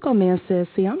my physical man says,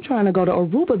 see, I'm trying to go to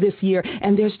Aruba this year,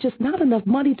 and there's just not enough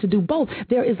money to do both.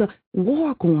 There is a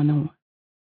war going on.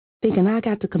 Thinking I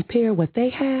got to compare what they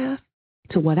have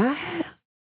to what I have.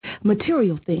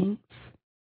 Material things.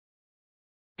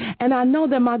 And I know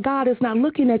that my God is not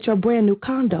looking at your brand new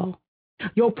condo,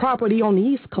 your property on the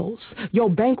East Coast,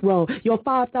 your bankroll, your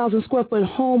 5,000 square foot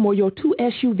home, or your 2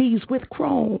 SUVs with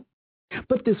chrome.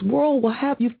 But this world will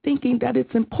have you thinking that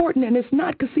it's important, and it's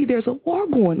not, because, see, there's a war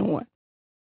going on.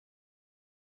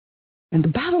 And the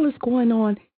battle is going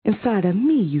on inside of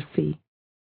me, you see.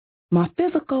 My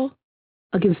physical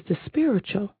against the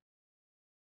spiritual.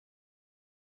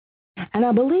 And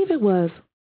I believe it was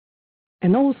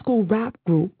an old school rap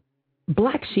group,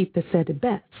 Black Sheep, that said it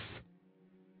best.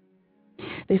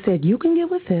 They said, you can get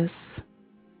with this,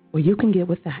 or you can get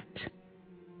with that.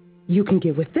 You can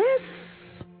get with this,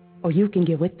 or you can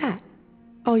get with that.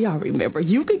 Oh, y'all remember,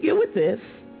 you can get with this,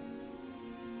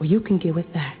 or you can get with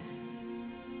that.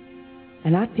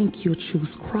 And I think you'll choose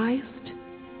Christ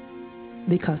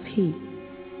because he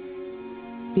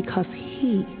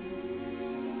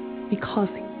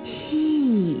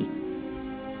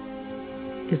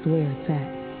is where it's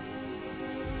at.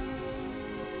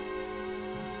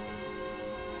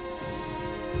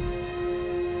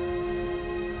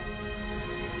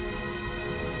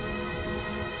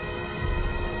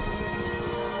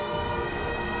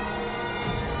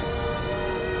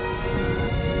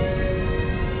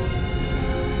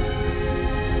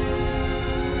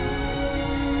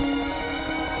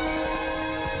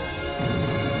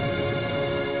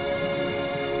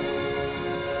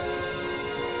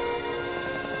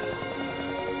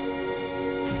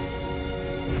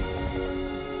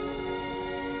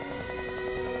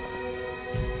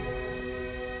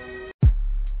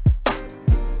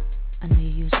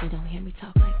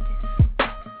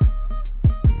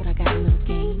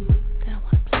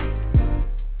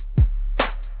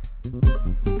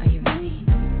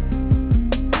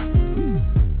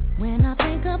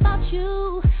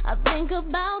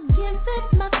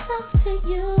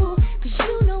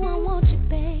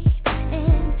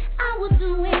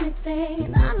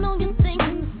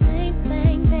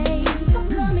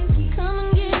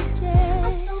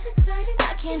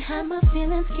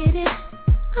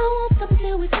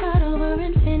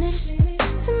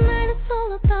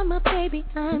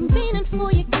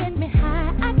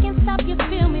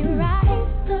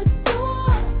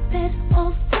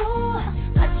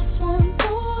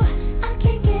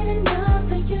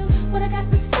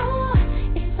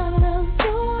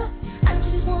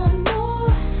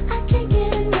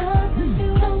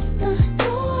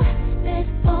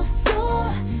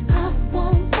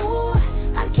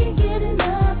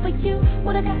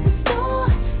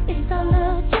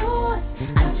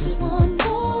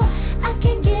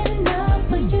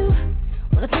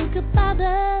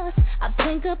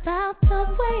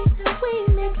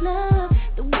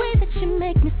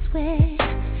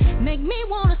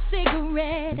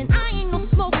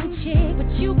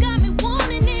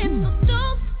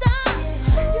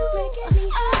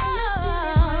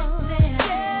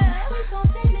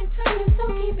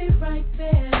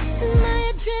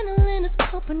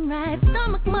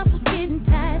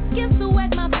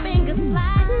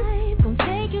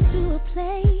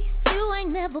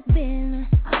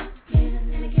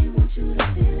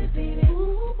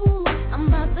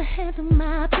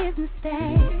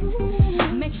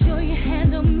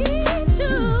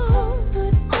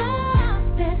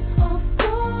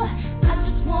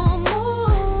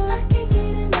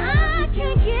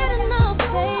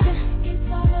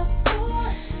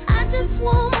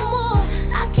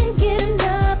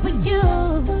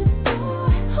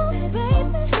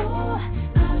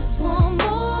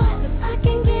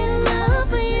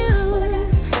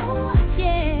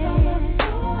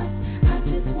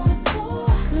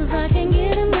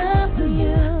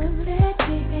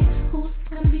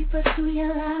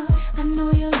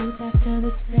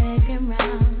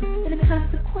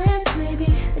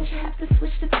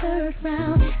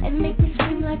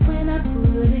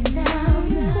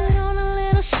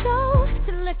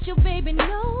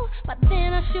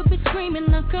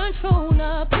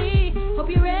 uncontrollably. Hope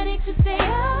you're ready to stay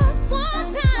up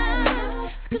one time.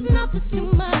 'Cause nothing's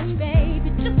too much,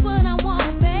 baby. Just what I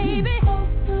want, baby. Close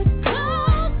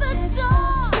the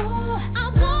door.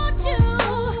 I want you.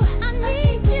 I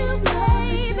need you,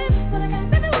 baby.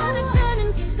 Baby, what is done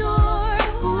in store?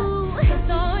 Ooh, it's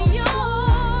all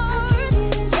yours.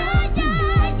 Yeah,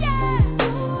 yeah, yeah.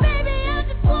 Baby, I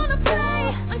just wanna play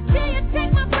until you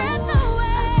take my breath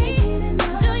away.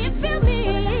 Do you feel me?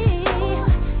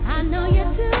 I know you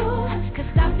do,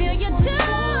 'cause I feel you too.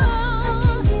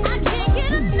 I can't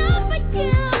get enough of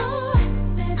you.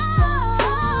 Oh,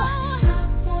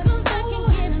 'cause I can't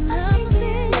get enough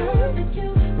of you.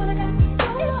 What I got,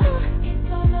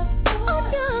 it's all up. Oh,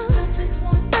 yeah. I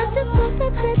just want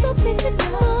that little bit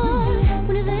more.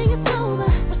 When you think it's over,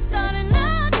 we're starting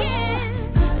again.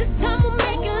 This time we'll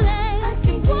make it last.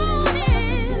 You want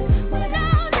it? No,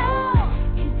 no.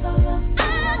 It's all up. I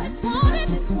just want it.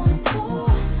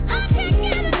 I can't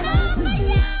get enough of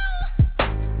you.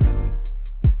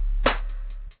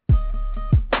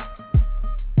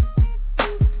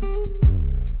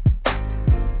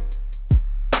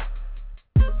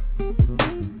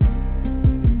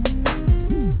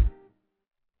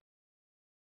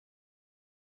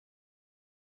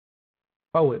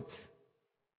 Poets,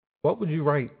 what would you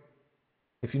write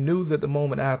if you knew that the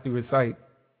moment after you recite,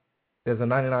 there's a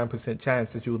 99% chance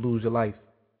that you would lose your life?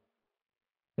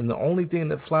 And the only thing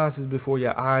that flashes before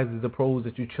your eyes is the prose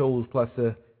that you chose, plus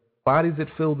the bodies that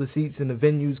fill the seats in the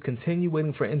venues continue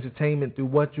waiting for entertainment through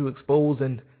what you expose,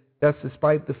 and that's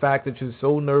despite the fact that you're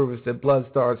so nervous that blood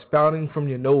starts spouting from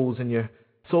your nose and your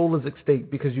soul is at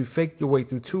stake because you faked your way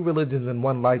through 2 religions in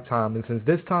one lifetime. And since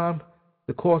this time,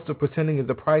 the cost of pretending is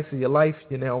the price of your life,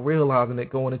 you're now realizing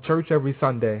that going to church every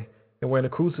Sunday and wearing a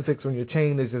crucifix on your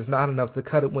chain is just not enough to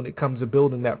cut it when it comes to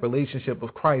building that relationship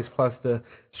with Christ. Plus, the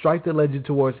strife that led you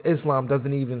towards Islam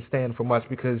doesn't even stand for much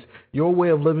because your way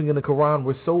of living in the Quran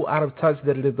was so out of touch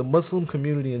that it is the Muslim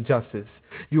community injustice.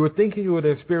 You were thinking you were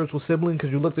their spiritual sibling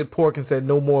because you looked at pork and said,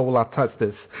 no more will I touch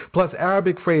this. Plus,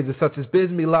 Arabic phrases such as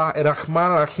Bismillah, Ar-Rahman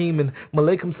Ar-Rahim, and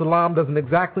Malaikum Salam doesn't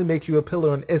exactly make you a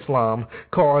pillar in Islam.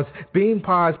 Cars, bean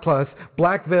pies plus,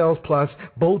 black veils plus,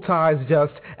 bow ties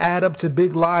just add up to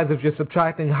big lies if you're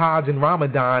subtracting Hajj and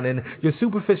Ramadan. And your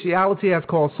superficiality has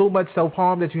caused so much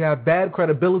self-harm that you have bad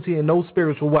credibility and no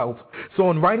spiritual wealth.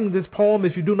 So in writing this poem,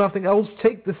 if you do nothing else,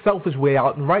 take the selfish way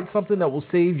out and write something that will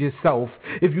save yourself.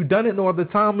 If you've done it no other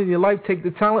time in your life, take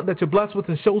the talent that you're blessed with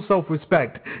and show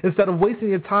self-respect. Instead of wasting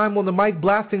your time on the mic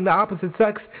blasting the opposite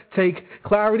sex, take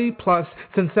clarity plus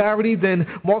sincerity, then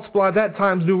multiply that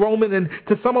times New Roman, and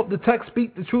to sum up the text,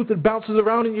 speak the truth that bounces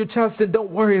around in your chest and don't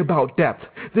worry about depth.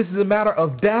 This is a matter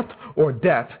of death or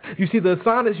death. You see, the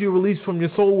assignments you release from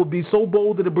your soul would be so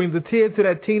bold that it brings a tear to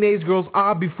that teenage girl's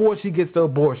eye before she gets the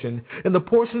abortion. And the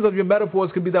portions of your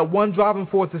metaphors could be that one driving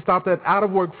force to stop that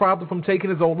out-of-work father from taking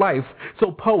his own life.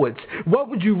 So poets, what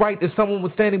would you write if someone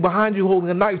was standing behind you holding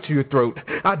a knife to your throat?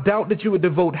 I doubt that you would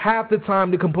devote half the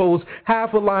time to compose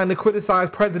half a line to criticize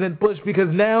President Bush, because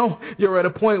now you're at a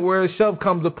point where a shove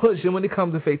comes to push, and when it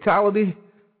comes to fatality,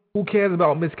 who cares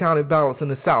about miscounted ballots in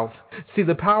the South? See,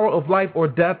 the power of life or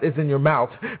death is in your mouth.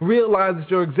 Realize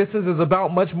that your existence is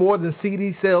about much more than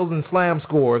CD sales and slam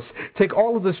scores. Take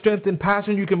all of the strength and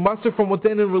passion you can muster from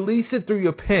within and release it through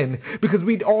your pen, because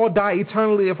we'd all die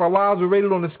eternally if our lives were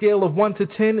rated on a scale of 1 to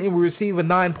 10 and we receive a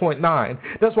 9.9.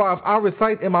 That's why if I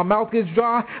recite and my mouth gets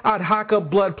dry, I'd hack up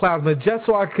blood plasma just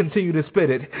so I can continue to spit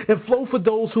it and flow for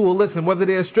those who will listen, whether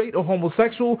they're straight or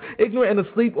homosexual, ignorant and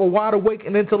asleep, or wide awake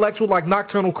and intellectual like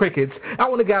nocturnal crickets. I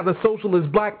want to gather socialists,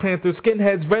 Black Panthers,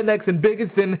 skinheads, rednecks, and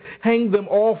bigots and hang them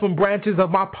all from branches of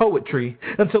my poetry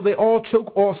until they all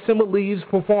choke off similes,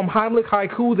 perform Heimlich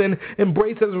haiku, then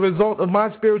embrace as a result of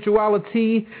my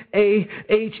spirituality.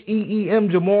 A-H-E-E-M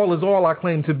Jamal is all I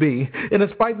claim to be. And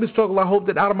despite the struggle, I hope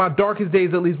that out of my darkest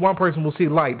days at least one person will see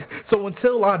light. So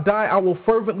until I die, I will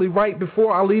fervently write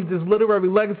before I leave this literary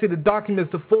legacy that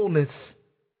documents the fullness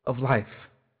of life.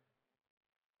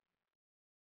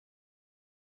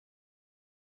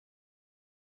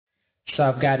 So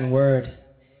I've gotten word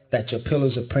that your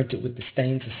pillows are printed with the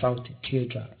stains of salted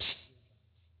teardrops.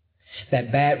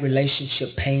 That bad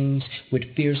relationship pains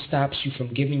with fear stops you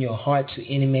from giving your heart to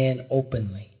any man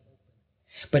openly.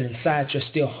 But inside you're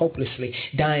still hopelessly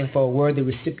dying for a worthy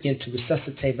recipient to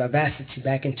resuscitate vivacity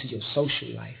back into your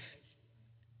social life.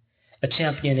 A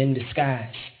champion in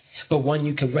disguise, but one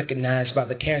you can recognize by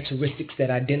the characteristics that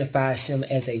identifies him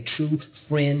as a true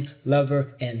friend,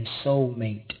 lover, and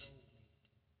soulmate,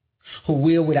 who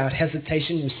will without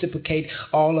hesitation reciprocate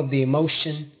all of the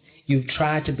emotion you've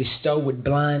tried to bestow with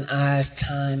blind eyes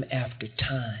time after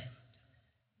time.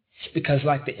 Because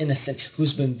like the innocent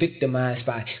who's been victimized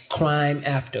by crime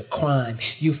after crime,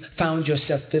 you've found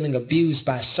yourself feeling abused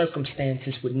by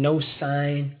circumstances with no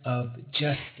sign of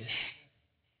justice.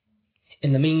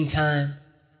 In the meantime,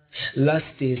 lust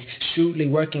is shrewdly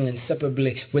working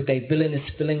inseparably with a villainous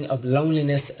feeling of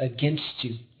loneliness against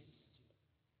you.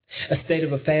 A state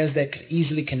of affairs that could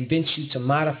easily convince you to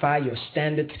modify your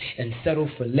standards and settle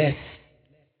for less.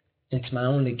 It's my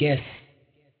only guess,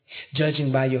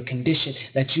 judging by your condition,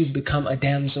 that you've become a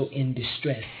damsel in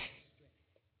distress.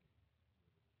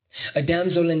 A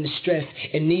damsel in distress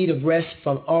in need of rest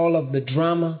from all of the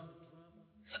drama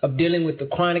of dealing with the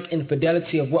chronic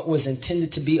infidelity of what was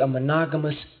intended to be a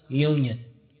monogamous union.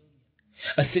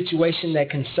 A situation that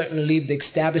can certainly leave the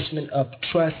establishment of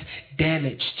trust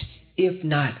damaged, if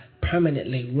not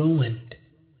permanently ruined.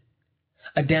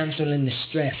 A damsel in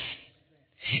distress,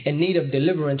 in need of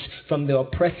deliverance from the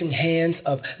oppressing hands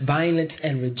of violence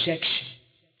and rejection,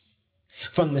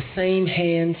 from the same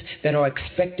hands that are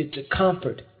expected to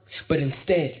comfort, but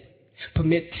instead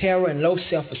permit terror and low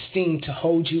self-esteem to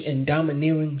hold you in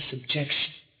domineering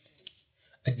subjection.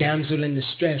 A damsel in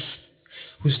distress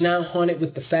who's now haunted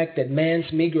with the fact that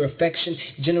man's meager affection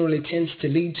generally tends to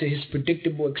lead to his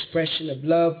predictable expression of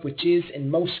love, which is, in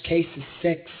most cases,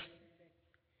 sex.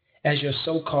 As your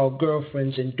so-called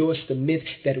girlfriends endorse the myth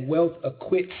that wealth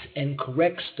acquits and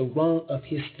corrects the wrong of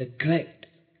his neglect.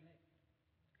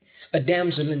 A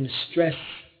damsel in distress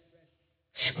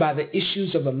by the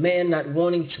issues of a man not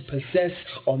wanting to possess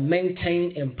or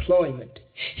maintain employment.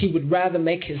 He would rather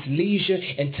make his leisure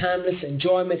and timeless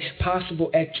enjoyment possible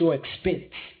at your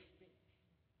expense.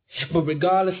 But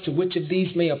regardless to which of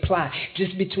these may apply,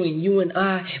 just between you and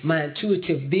I, my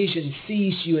intuitive vision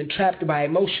sees you entrapped by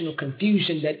emotional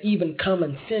confusion that even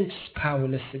common sense is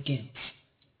powerless against.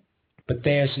 But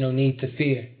there's no need to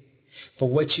fear, for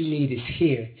what you need is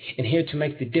here, and here to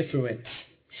make the difference.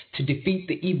 To defeat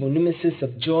the evil nemesis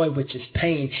of joy, which is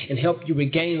pain, and help you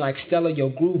regain like Stella your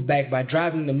groove back by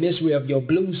driving the misery of your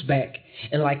blues back.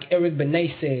 And like Eric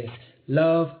Benet says,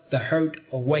 love the hurt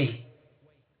away.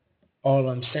 All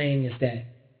I'm saying is that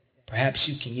perhaps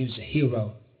you can use a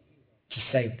hero to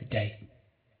save the day.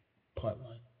 Part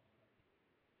 1.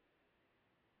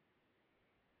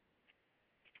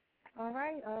 All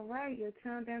right. You're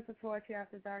tuned in to Poetry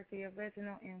After Dark, the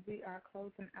original, and we are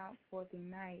closing out for the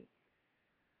night.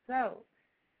 So,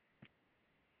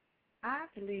 I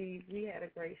believe we had a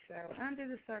great show. Under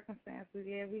the circumstances,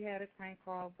 yeah, we had a crank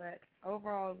call, but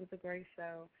overall it was a great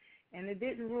show. And it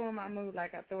didn't ruin my mood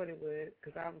like I thought it would,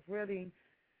 because I was really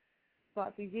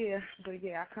salty, but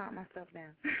I calmed myself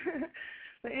down.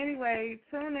 But anyway,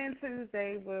 tune in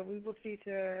Tuesday where we will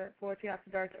feature Poetry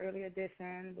After Dark's early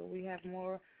edition, where we have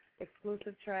more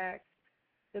exclusive tracks,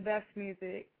 the best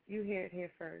music. You hear it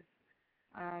here first.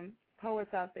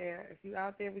 Poets out there, if you're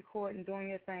out there recording, doing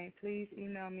your thing, please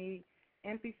email me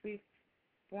MP3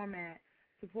 format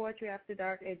to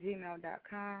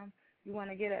poetryafterdark@gmail.com. You want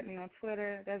to get at me on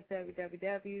Twitter, that's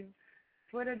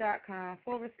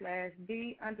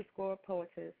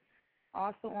www.twitter.com/B_poetess.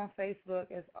 Also on Facebook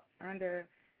is under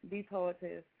B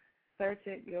Poetess. Search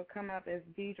it, you'll come up as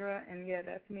Deidre, and yeah,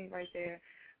 that's me right there.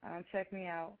 Check me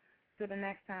out. Till the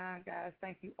next time, guys,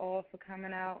 thank you all for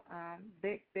coming out.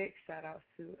 Big shout outs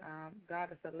to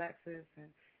Goddess Alexis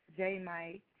and J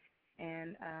Mike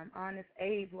and Honest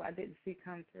Abe, who I didn't see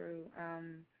come through.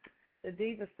 The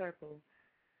Diva Circle.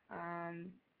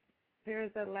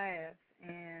 Here's a Laugh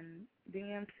and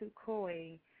DM2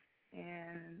 Koi,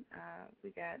 and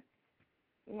we got,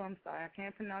 I'm sorry, I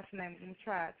can't pronounce your name. I'm going to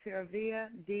try it.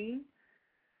 Teravia D,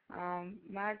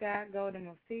 My God, Golden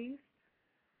Motif,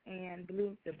 and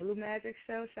the Blue Magic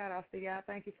Show. Shout out to y'all.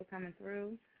 Thank you for coming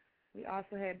through. We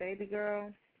also had Baby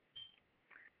Girl,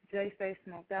 Jay Stay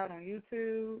Smoked Out on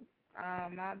YouTube,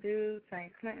 my dude,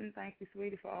 St. Clinton. Thank you,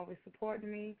 sweetie, for always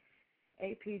supporting me.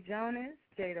 AP Jonas,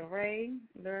 Jada Ray,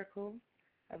 Lyrical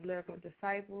of Lyrical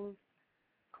Disciples,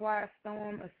 Quiet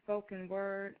Storm, A Spoken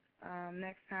Word.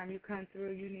 Next time you come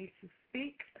through, you need to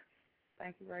speak.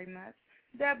 Thank you very much.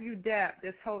 WDAP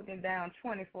that's holding it down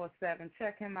 24/7.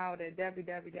 Check him out at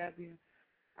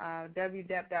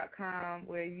www.wdap.com,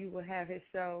 where you will have his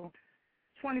show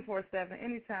 24/7.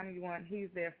 Anytime you want, he's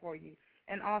there for you.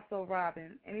 And also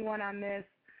Robin. Anyone I missed,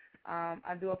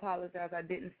 I do apologize. I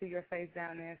didn't see your face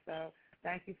down there, so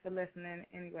thank you for listening.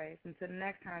 Anyways, until the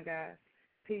next time, guys.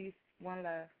 Peace. One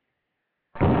love.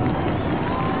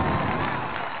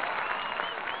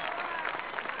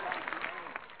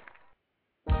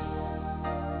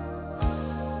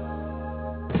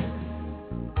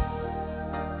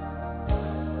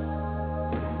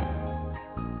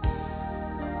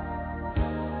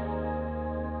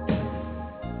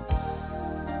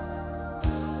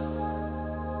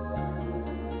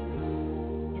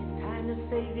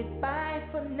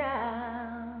 together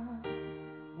now.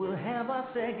 We'll have our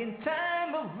second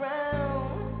time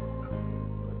around.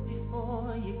 But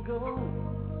before you go,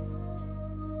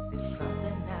 there's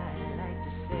something I'd like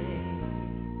to say.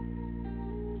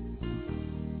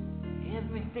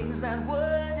 Everything's not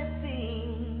what it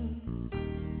seems.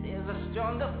 There's a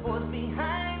stronger force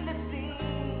behind the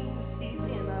scenes. He's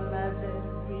in our lives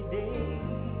every day.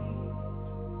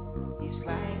 He's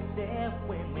right there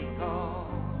when we call.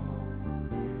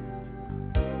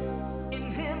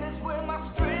 In him is where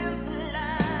my strength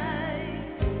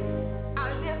lies.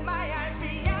 I lift my eyes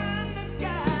beyond the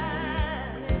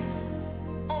skies.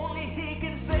 Only he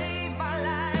can save my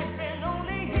life, and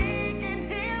only he can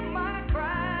hear my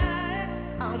cry.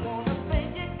 I wanna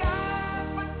thank you, God,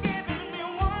 for giving me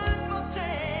one more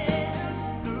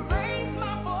chance to raise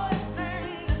my voice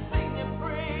and to sing your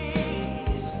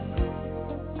praise.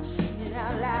 I sing it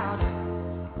out loud.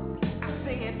 I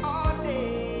sing it all day.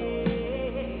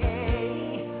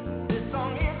 This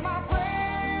song is my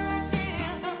prayer. I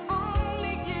give to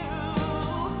only you.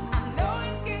 I know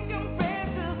it can't compare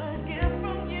to the gift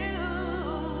from you.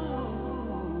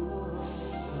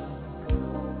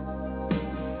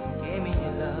 Gave me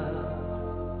your love.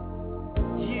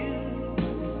 You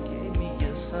gave me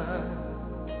your son.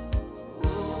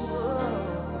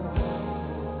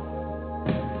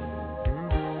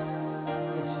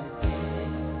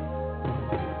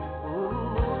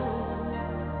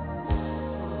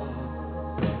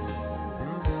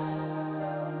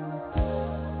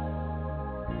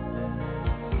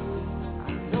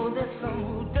 Know there's some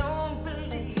who don't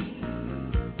believe.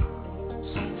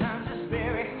 Sometimes it's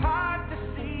very hard to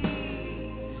see.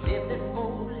 Live this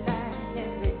whole life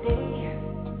every day.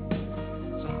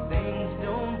 Some things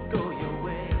don't go your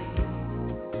way.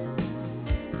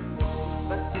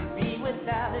 But to be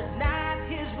without is not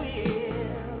his will.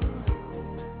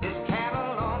 There's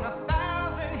cattle on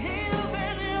 1,000 hills,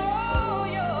 and you're all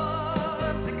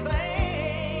yours to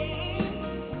claim.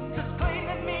 Just claim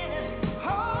him in his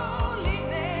holy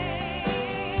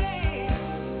name.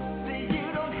 So you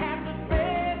don't have to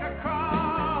beg or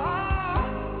crawl.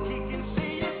 He can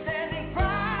see you standing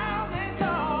proud and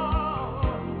tall.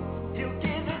 He'll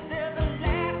give us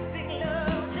everlasting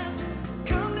love. Just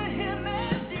come to him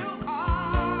as you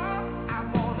are. I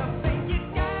wanna thank you,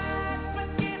 God, for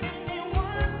giving me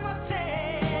one more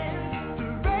chance to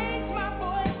raise my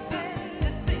voice and to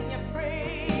sing your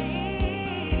praise.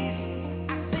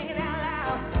 I sing it out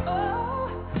loud. Oh,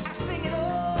 I sing it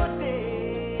all day.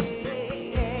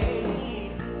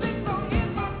 This song is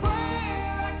my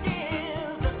prayer. I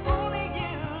give to only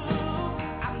you.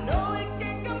 I know it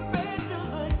can't compare to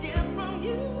the gift from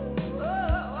you.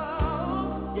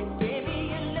 Oh, you gave me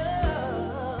your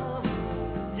love.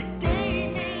 You gave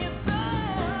me your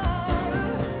son.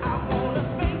 I wanna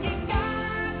thank you,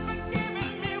 God, for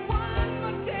giving me one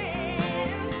more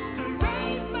chance to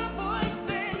raise my voice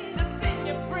and to sing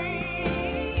your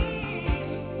praise.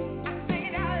 I sing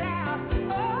it out loud.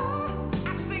 Oh, I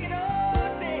sing it all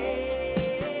day.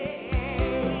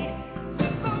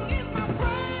 This song is my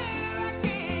prayer. I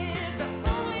give to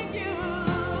only you.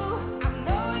 I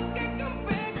know it can't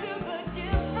compare to the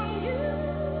gift from you.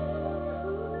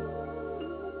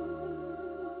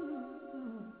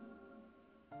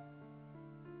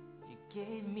 You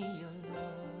gave me your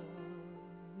love.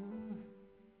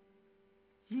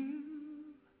 You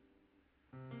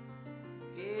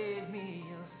gave me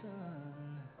your son.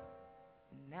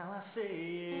 Now I say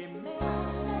amen.